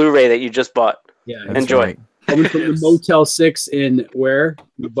of the Blu-ray that you just bought. Yeah. That's Enjoy. right. Coming from the Motel 6 in where?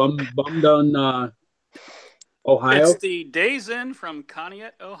 Bummed on Ohio. It's the Days In from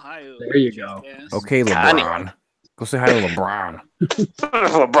Conneaut, Ohio. There you go. Yes. Okay, LeBron. Go say hi to LeBron.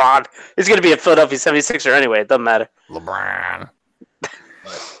 LeBron. He's going to be a Philadelphia 76er anyway. It doesn't matter. LeBron.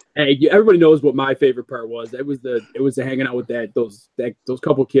 Hey, everybody knows what my favorite part was. It was the hanging out with those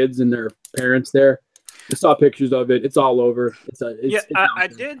couple kids and their parents there. I saw pictures of it. It's all over. I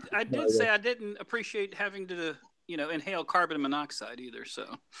did say I didn't appreciate having to inhale carbon monoxide either. So.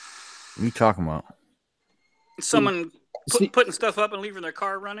 What are you talking about? Someone putting stuff up and leaving their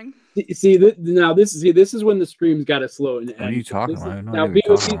car running. This is when the stream's got to slow. And what are you talking about? Now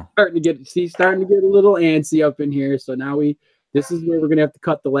BOC's starting to get a little antsy up in here. So now this is where we're gonna have to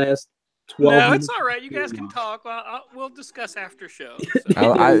cut the last 12. No, it's all right. You guys can talk. We'll discuss after show.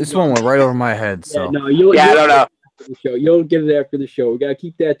 So. This one went right over my head. So I don't know. The show. You'll get it after the show. We gotta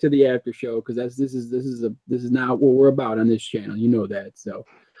keep that to the after show because this is not what we're about on this channel. You know that. So.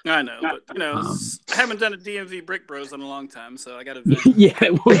 I know, but I haven't done a DMV Brick Bros in a long time, so I got to. Yeah,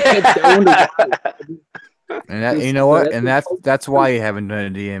 and that, you know what? And that's why you haven't done a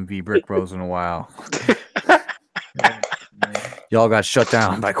DMV Brick Bros in a while. Y'all got shut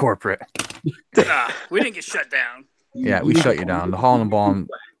down by corporate. We didn't get shut down. Yeah, we shut you down. The Holland Bomb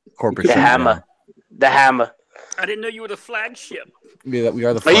corporate. The Hammer. The Hammer. I didn't know you were the flagship. Yeah, we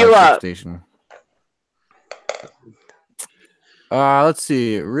are the flagship station. Let's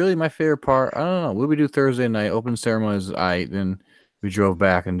see. Really, my favorite part. I don't know. What did we do Thursday night? Open ceremonies. Then we drove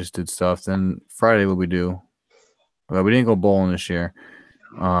back and just did stuff. Then Friday, what we do? Well, we didn't go bowling this year.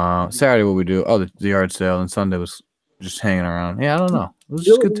 Saturday, what we do? Oh, the yard sale. And Sunday was just hanging around. Yeah, I don't know. It was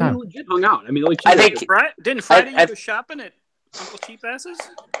just a good time. We legit hung out. I mean, I think didn't Friday you go shopping at Uncle Cheap Asses?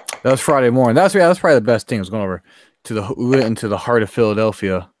 That was Friday morning. That's probably the best thing. Was going over to we went into the heart of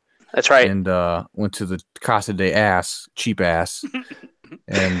Philadelphia. That's right. And went to the Casa de Ass, Cheap Ass,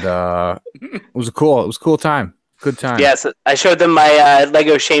 and it was a cool time. Good time. Yes, I showed them my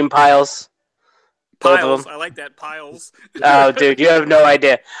Lego shame piles. Piles. I like that, piles. Oh, dude, you have no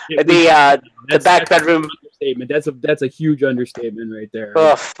idea. The back bedroom. Understatement. That's a huge understatement right there.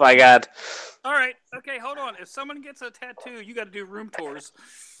 Oh my God. All right. Okay, hold on. If someone gets a tattoo, you got to do room tours.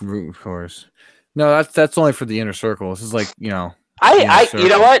 Room tours. No, that's only for the inner circle. This is like you know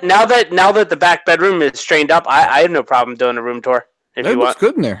what? Now that the back bedroom is strained up, I have no problem doing a room tour. It looks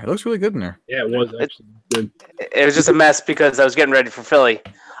good in there. It looks really good in there. Yeah, it was actually good. It was just a mess because I was getting ready for Philly.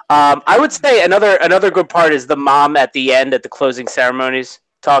 I would say another good part is the mom at the end at the closing ceremonies.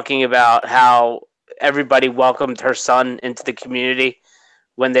 talking about how everybody welcomed her son into the community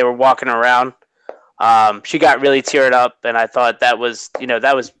when they were walking around. She got really teared up, and I thought it was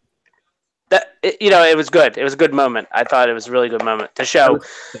good. It was a good moment. I thought it was a really good moment to show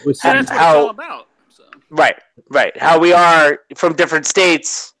That was And that's what it's all about. So. right, how we are from different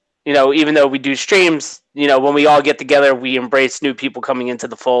states. Even though we do streams, when we all get together, we embrace new people coming into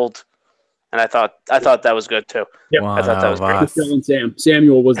the fold, and I thought that was good too. Yep. Wow, I thought that was great. Michelle and Sam.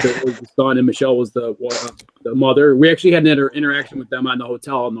 Samuel was the son, and Michelle was the mother. We actually had an interaction with them on the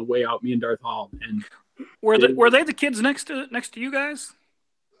hotel on the way out. Me and Darth Hall, and Were they the kids next to you guys?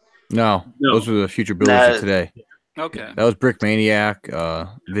 No, No. those are the future builders of today. Okay. That was Brick Maniac,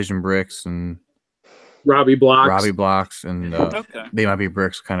 Vision Bricks, and Robbie Blocks. Robbie Blocks, and Okay. they might be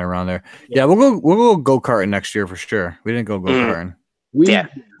bricks kind of around there. Yeah, we'll go karting next year for sure. We didn't go karting. We'll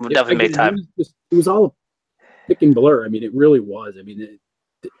definitely make time. It was all a pick and blur. I mean, it really was. I mean,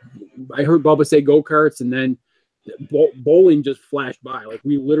 I heard Bubba say go karts, and then bowling just flashed by. Like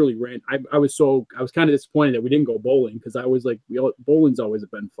we literally ran. I was kind of disappointed that we didn't go bowling because I was like, bowling's always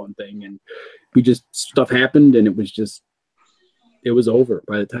been a fun thing, and stuff happened, and it was over.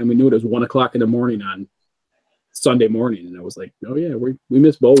 By the time we knew it was 1 o'clock in the morning on Sunday morning, and I was like, oh yeah, we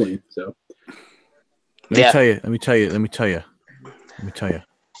miss bowling. So Let me tell you.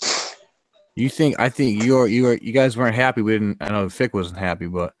 I think you guys weren't happy. We didn't. I know Fick wasn't happy,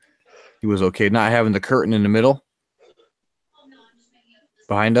 but he was okay not having the curtain in the middle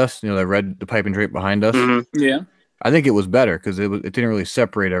behind us. The pipe and drape behind us. Mm-hmm. Yeah. I think it was better because it didn't really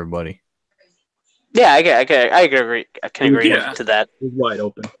separate everybody. Yeah, I can agree. I can agree Yeah. to that. it was wide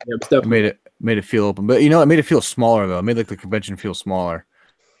open. Yeah, it was It definitely made it feel open, but it made it feel smaller though. It made the convention feel smaller.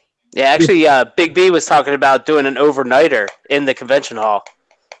 Yeah, actually, Big B was talking about doing an overnighter in the convention hall.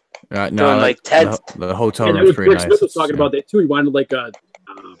 No, Doing, like, tents. the hotel And room was pretty Rick nice. Smith was talking about that too. He wanted like a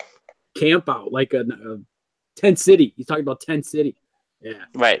camp out, like a tent city. He's talking about tent city. Yeah,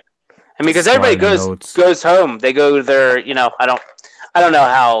 Right. I mean, because everybody Sliding notes. goes home. They go to their, I don't know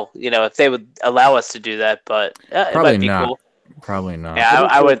how, if they would allow us to do that, but it Probably might be not. cool. Probably not. Yeah,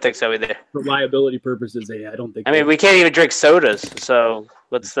 I wouldn't think so either. for liability purposes, I don't think. I mean, we can't even drink sodas, so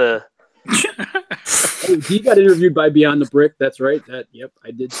what's the? He got interviewed by Beyond the Brick. That's right. Yep,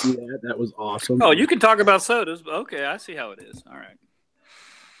 I did see that. That was awesome. Oh, you can talk about sodas. But okay, I see how it is. All right.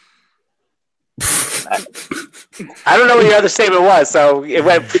 I don't know what your other statement was, so it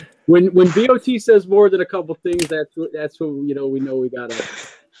went. When BOT says more than a couple things, that's when we know we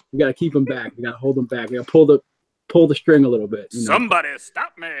gotta keep them back. We gotta hold them back. We gotta pull the string a little bit. Somebody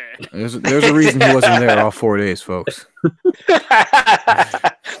stop me. There's a reason he wasn't there all 4 days, folks.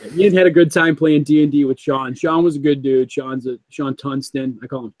 Ian had a good time playing D&D with Sean. Sean was a good dude. Sean Tunston. I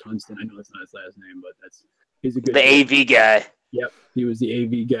call him Tunston. I know that's not his last name, but he's a good The dude. AV guy. Yep, he was the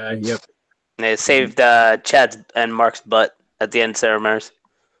AV guy. Yep. And they saved Chad's and Mark's butt at the end of Sarah Maris.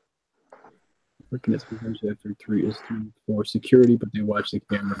 Looking at potential after 3 is 3 for security, but they watch the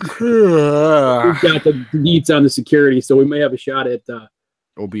camera. We've got the needs on the security, so we may have a shot at.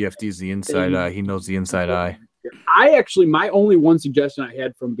 OBFD's the inside eye. He knows the inside eye. My only one suggestion I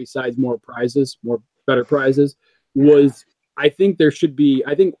had from besides more better prizes was I think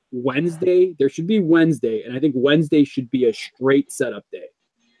Wednesday, there should be Wednesday, and I think Wednesday should be a straight setup day.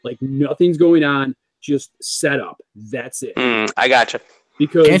 Like nothing's going on, just setup. That's it. I gotcha.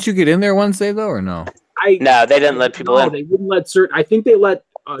 Because Can't you get in there Wednesday though, or no? No, they didn't let people in. They wouldn't let certain. I think they let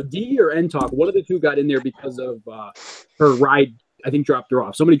D or N Talk. One of the two got in there because of her ride. I think dropped her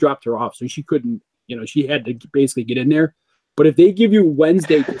off. Somebody dropped her off, so she couldn't. She had to basically get in there. But if they give you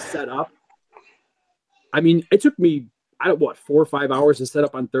Wednesday to set up, I mean, it took me 4 or 5 hours to set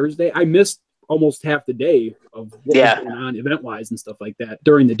up on Thursday. I missed almost half the day of what was going on event wise and stuff like that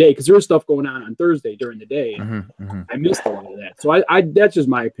during the day because there was stuff going on Thursday during the day. And I missed a lot of that. So I that's just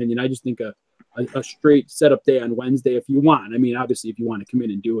my opinion. I just think a straight setup day on Wednesday if you want. I mean, obviously if you want to come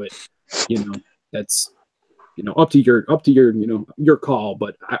in and do it, that's up to your call.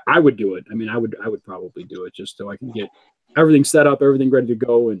 But I would do it. I mean, I would probably do it just so I can get everything set up, everything ready to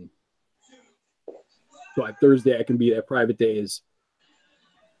go, and so on Thursday I can be that private day is.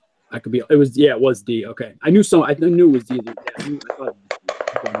 I could be. It was D. Okay, I knew it was D.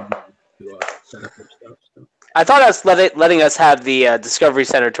 I thought us letting us have the Discovery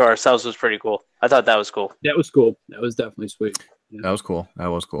Center to ourselves was pretty cool. I thought that was cool. That was cool. That was definitely sweet. Yeah. That was cool. I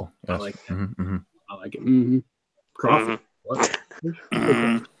Yes. like that. Mm-hmm. I like it. Crawfish. What?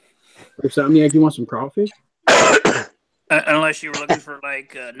 Insomniac, you want some crawfish? Unless you were looking for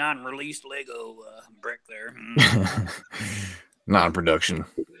like a non-released Lego brick there. Not in production.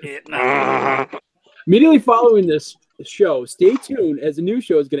 Yeah, no. Immediately following this show. Stay tuned as the new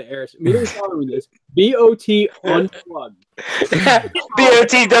show is going to air. Immediately following this, BOT Unplugged.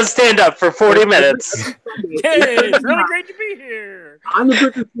 BOT does stand up for 40 minutes. Hey, it's really great to be here. On the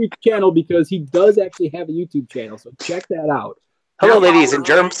Bricker Freak channel because he does actually have a YouTube channel, so check that out. Hello, ladies and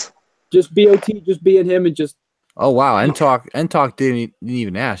germs. Just BOT, just being him and just. Oh wow, N-Talk didn't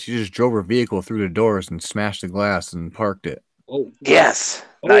even ask. She just drove her vehicle through the doors and smashed the glass and parked it. Oh yes,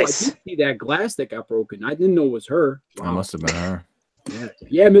 nice. nice. I did see that glass that got broken. I didn't know it was her. That must have been her.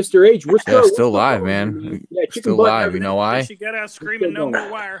 Yeah, Mr. H, we're Still alive, man. Yeah, still alive. You know why? She got out screaming "No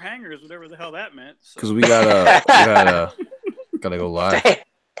more wire hangers," whatever the hell that meant. Because we gotta go live.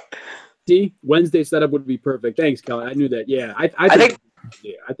 See, Wednesday setup would be perfect. Thanks, Kelly. I knew that. Yeah, I think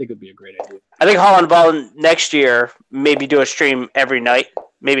it'd be a great idea. I think Holland Ball next year maybe do a stream every night,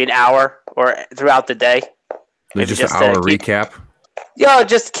 maybe an hour or throughout the day. Maybe just an hour recap. Yeah,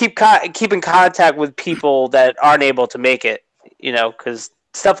 just keep in contact with people that aren't able to make it. You know, because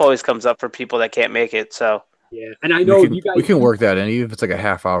stuff always comes up for people that can't make it. So yeah, and I know you guys. We can work that in, even if it's like a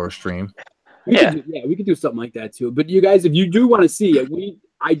half-hour stream. We could do something like that too. But you guys, if you do want to see it,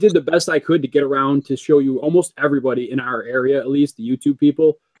 I did the best I could to get around to show you almost everybody in our area, at least the YouTube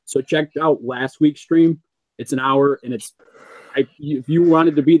people. So check out last week's stream. It's an hour, and if you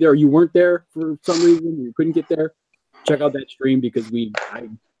wanted to be there, or you weren't there for some reason, you couldn't get there. Check out that stream because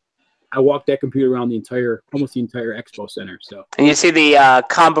I walked that computer around almost the entire expo center. So and you see the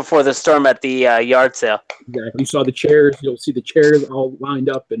calm before the storm at the yard sale. Exactly. You saw the chairs. You'll see the chairs all lined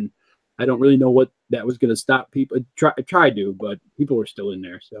up, and I don't really know what that was going to stop people. I tried to, but people were still in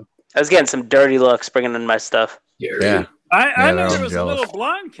there. So I was getting some dirty looks bringing in my stuff. Yeah. I know there was a little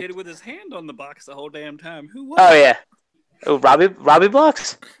blonde kid with his hand on the box the whole damn time. Who was? Oh yeah. Oh, Robbie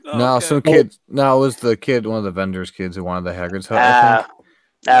Blocks? Oh, no, okay. some kid. No, it was the kid, one of the vendors' kids who wanted the Haggard's hut. I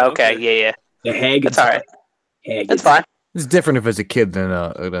think. Okay, yeah. The Haggard's. That's all right. Haggard's. That's fine. It's different if it's a kid than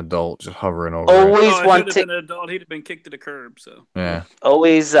an adult just hovering over. Always If want he'd to. have been an adult, he'd have been kicked to the curb. So Yeah,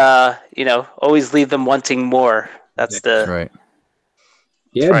 Always, always leave them wanting more. That's that's right.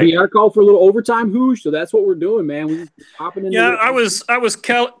 Yeah, Right. BR called for a little overtime hoosh, so that's what we're doing, man. We're just popping in. yeah, I was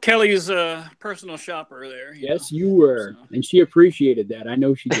Kelly's personal shopper there. Yes, you were, and she appreciated that. I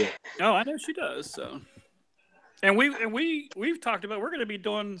know she did. Oh, I know she does. So, and we've talked about we're going to be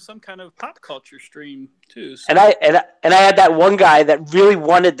doing some kind of pop culture stream too. So. And I had that one guy that really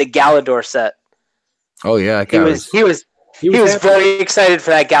wanted the Galador set. Oh yeah, He was happy. very excited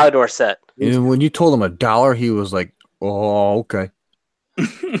for that Galador set. And when you told him $1, he was like, "Oh, okay."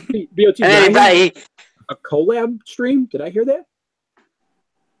 BOT, And then a collab stream? Did I hear that?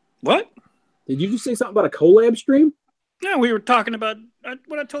 What? Did you just say something about a collab stream? Yeah, we were talking about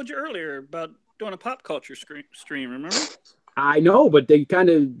what I told you earlier about doing a pop culture stream. Remember? I know, but they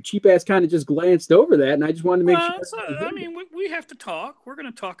cheap ass just glanced over that, and I just wanted to make sure. So, I mean, we have to talk. We're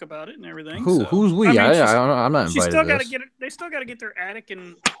going to talk about it and everything. Who's we? I mean, I'm not She invited. still to got to this. get it. They still got to get their attic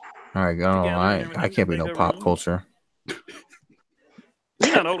and. All right, together and I everything can't be to no make pop their culture.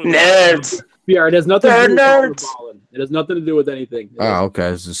 You're not old enough. Nerds. PR, it has nothing to They're do with nerds. balling. It has nothing to do with anything. Oh,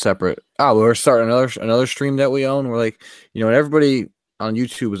 okay. This is separate. Oh, we're starting another stream that we own. We're like, everybody on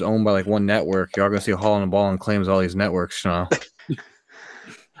YouTube is owned by like one network. You're all gonna see Holland and Ballin claims all these networks now.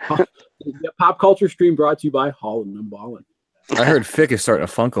 The pop culture stream brought to you by Holland and Ballin. I heard Fick is starting a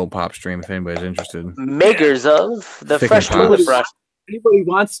Funko Pop stream. If anybody's interested, Makers of the Thick fresh and pops. toothbrush. Anybody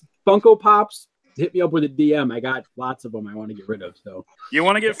wants Funko Pops? Hit me up with a DM. I got lots of them I want to get rid of. So You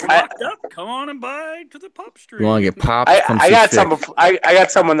want to get flocked up? Come on and buy to the pop stream. you want to get popped? Come I see got Fick. some. I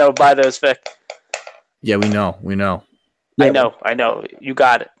got someone that will buy those, Vic. Yeah, we know. Yeah, I know. You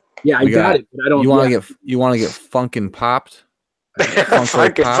got it. Yeah, I We got got it. But I don't. You want to yeah. get funkin' popped? Funko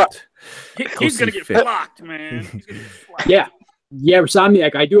Funkin' popped. He's see gonna get Fick. flocked, man. He's gonna get flocked. Yeah,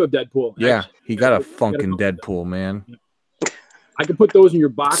 Insomniac. I do have Deadpool. Yeah, Actually, he got a gotta funkin' go. Deadpool, man. I can put those in your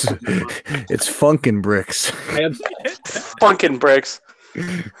box. It's funkin' bricks. I have. Funkin' bricks.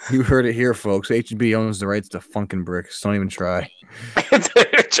 You heard it here, folks. H&B owns the rights to funkin' bricks. Don't even try.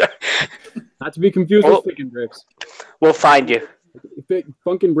 Not to be confused with Funkin' Bricks. We'll find you.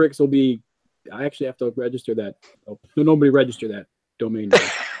 Funkin' Bricks will be. I actually have to register that. Oh, no, nobody register that domain name.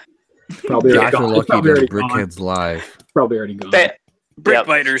 Probably already Dr. gone. It's Lucky probably does already gone. Brickheads Live. Probably already gone. Brick Yep.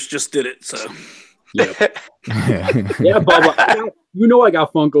 Biters just did it. So Yeah, Bubba. I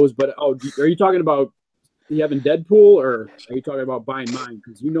got Funkos, but are you talking about you having Deadpool, or are you talking about buying mine?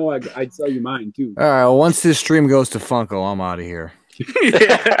 Because I'd sell you mine too. All right, well, once this stream goes to Funko, I'm out of here.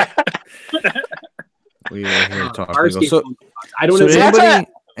 We are here to talk. Farscape So, Funkos. I don't so know. did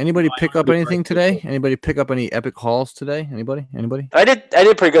anybody pick up anything today? Anybody pick up any epic hauls today? Anybody? I did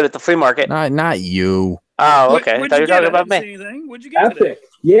pretty good at the flea market. Not you. Oh, okay. I What'd thought you you were get? talking I about didn't me. see anything. What'd you get Epic. today?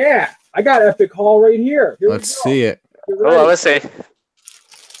 Yeah. I got Epic Haul right here. Here we Let's go. see it. Get Oh, ready. let's see.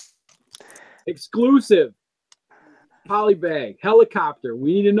 Exclusive. Polybag. Helicopter.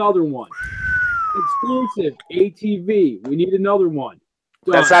 We need another one. Exclusive. ATV. We need another one.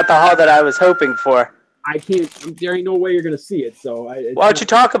 Done. That's not the haul that I was hoping for. I can't. There ain't no way you're gonna see it. So it's Why don't you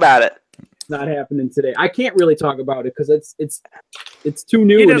talk about it? not happening today. I can't really talk about it because it's too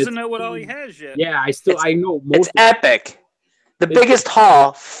new. He and doesn't it's- know what all he has yet. Yeah, I know It's most. epic. The It's- biggest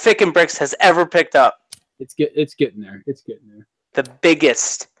haul Fick and Bricks has ever picked up. It's getting there. It's getting there. The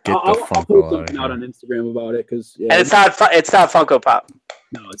biggest. Get I'll the post Funko out something of out here. on Instagram about it because And it's not Funko Pop.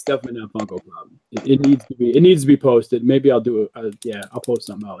 no, it's definitely not Funko Pop. It needs to be. It needs to be posted. Maybe I'll do it. Yeah, I'll post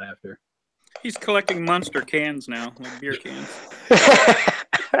something out after. He's collecting monster cans now, like beer cans.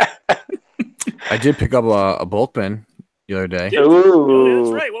 I did pick up a bulk bin the other day. Oh, that's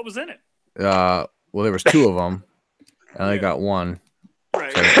Ooh. right. What was in it? Well, there was two of them. I only got one.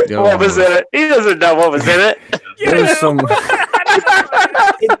 Right. So the other What one was in it? He doesn't know what was in it. There was some.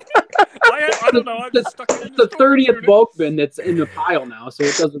 I don't know. I just stuck it in It's the store. 30th bulk bin that's in the pile now, so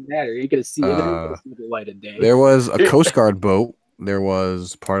it doesn't matter. You're gonna see it. You're gonna see the light of day. There was a Coast Guard boat. There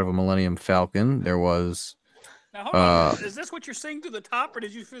was part of a Millennium Falcon. There was. Now, hold on. Is this what you're seeing through the top, or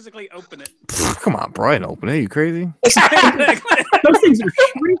did you physically open it? Come on, Brian, open it. Are you crazy? Those things are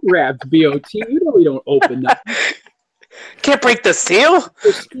shrink wrapped. BOT. You know we don't open them. Can't break the seal.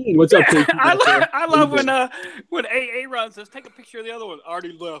 Christine, what's up, Casey? I love when AA runs says, take a picture of the other one.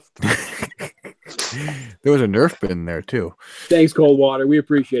 Already left. There was a Nerf bin there too. Thanks, Coldwater. We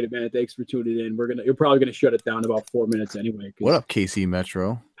appreciate it, man. Thanks for tuning in. You're probably gonna shut it down in about 4 minutes anyway. 'Cause What up, KC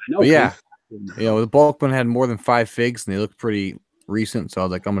Metro? I know. But yeah, Casey. the bulk bin had more than 5 figs, and they looked pretty recent. So I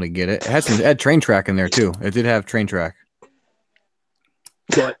was like, I'm gonna get it. It had train track in there too. It did have train track.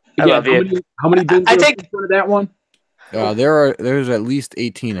 But I love you. how many bins I are think- in front of that one? There's at least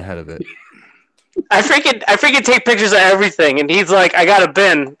 18 ahead of it. I freaking take pictures of everything, and he's like, "I got a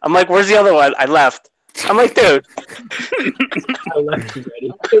bin." I'm like, "Where's the other one?" I left. I'm like, "Dude, I left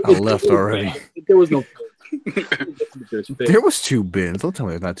already. I left already. There was no. There was 2 bins. Don't tell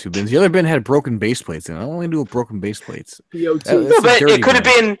me there's not 2 bins. The other bin had broken base plates in it. I don't want to do with broken base plates. POT. That's no, a but dirty it could have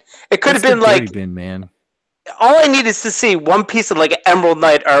bin. been. It could have That's been the dirty like bin, man. all I need is to see one piece of like an Emerald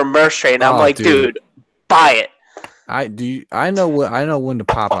Knight or a Merce train. I'm Oh, like, dude. dude, buy it. I know when to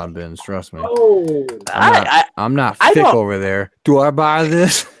pop on bins. Trust me. Oh, I'm not I thick don't- over there. Do I buy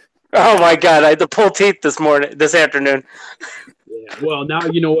this? Oh my god, I had to pull teeth this afternoon. yeah. Well, now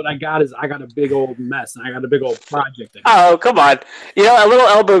you know what I got is I got a big old mess and I got a big old project. Oh, come on. A little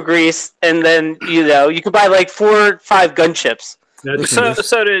elbow grease, and then you could buy like 4 or 5 gun chips. That's,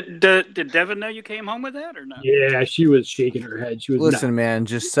 So did Devin know you came home with that or not? yeah, she was shaking her head. She was Listen, man,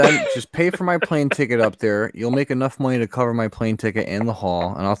 just pay for my plane ticket up there. You'll make enough money to cover my plane ticket and the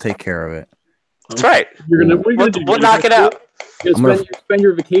haul, and I'll take care of it. That's right. You're gonna. What are you gonna do? We'll knock it out. You're I'm gonna gonna- spend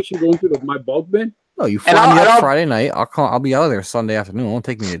your vacation going through my bulk bin. No, you And fly me I'll- up Friday night. I'll be out of there Sunday afternoon. It won't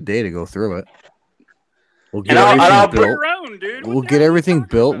take me a day to go through it. We'll get And I'll- everything I'll- built. Your own, dude. We'll What the get hell are you everything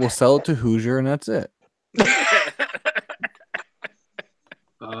talking built. about? We'll sell it to Hoosier, and that's it.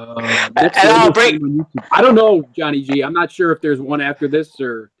 Next And I'll one break- on YouTube. I don't know, Johnny G. I'm not sure if there's one after this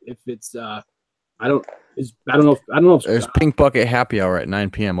or if it's. I don't know. If There's Pink Bucket Happy Hour at 9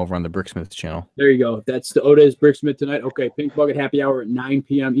 p.m. over on the Bricksmith channel. There you go. That's the Oda's Bricksmith tonight. Okay, Pink Bucket Happy Hour at 9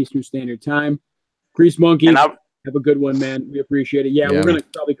 p.m. Eastern Standard Time. Grease Monkey, And I'll, have a good one, man. We appreciate it. Yeah, Yeah, we're going to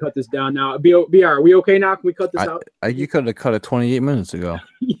probably cut this down now. BR, are we okay now? Can we cut this out? You could have cut it 28 minutes ago.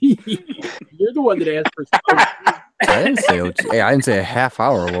 You're the one that asked for stuff. I didn't say hey, I didn't say a half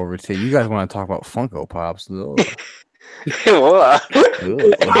hour of overtake. You guys want to talk about Funko Pops? Ugh. he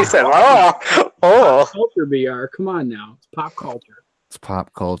said, "Oh, Culture, BR. Come on now. It's pop culture. It's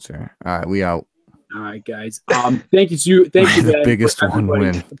pop culture. All right, we out. All right, guys. Thank you, The Ben, biggest for one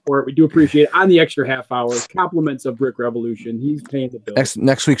everybody's win. support. We do appreciate it. On the extra half hour, compliments of Brick Revolution. He's paying the bill.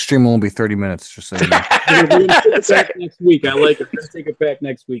 Next week's stream will only be 30 minutes. Just so you know. We're going to take it That's back next week. I like it. Let's take it back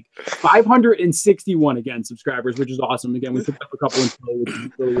next week. 561 again subscribers, which is awesome. Again, we picked up a couple in total, which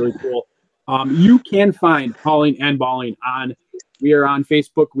is really, really cool. You can find Hauling and Balling on. We are on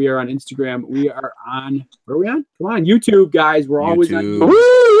Facebook. We are on Instagram. We are on. Where are we on? Come on, YouTube, guys. We're always on. YouTube.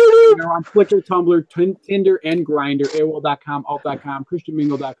 YouTube. We are on Flickr, Tumblr, Tinder, and Grindr. AOL.com, Alt.com,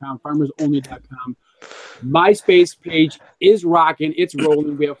 ChristianMingle.com, FarmersOnly.com. MySpace page is rocking. It's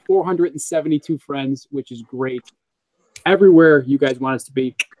rolling. We have 472 friends, which is great. Everywhere you guys want us to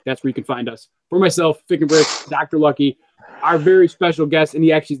be, that's where you can find us. For myself, Fick and Brick, Dr. Lucky, our very special guest, and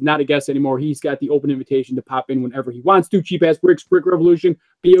he actually is not a guest anymore. He's got the open invitation to pop in whenever he wants to. Cheap Ass Bricks, Brick Revolution,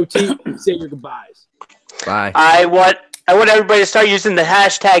 BOT, say your goodbyes. Bye. I want everybody to start using the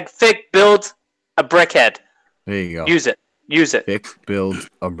hashtag #FickBuildABrickhead. There you go. Use it. Fick build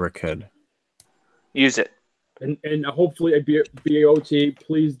a brickhead. Use it. And hopefully, BOT,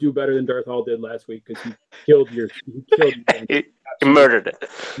 please do better than Darth Hall did last week because he killed you. He murdered it.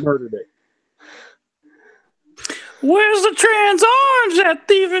 Murdered it. Where's the trans orange, that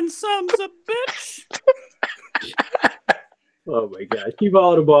thieving sons of bitch? Oh my God! Keep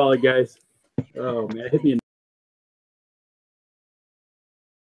all the ball, guys. Oh man, hit me in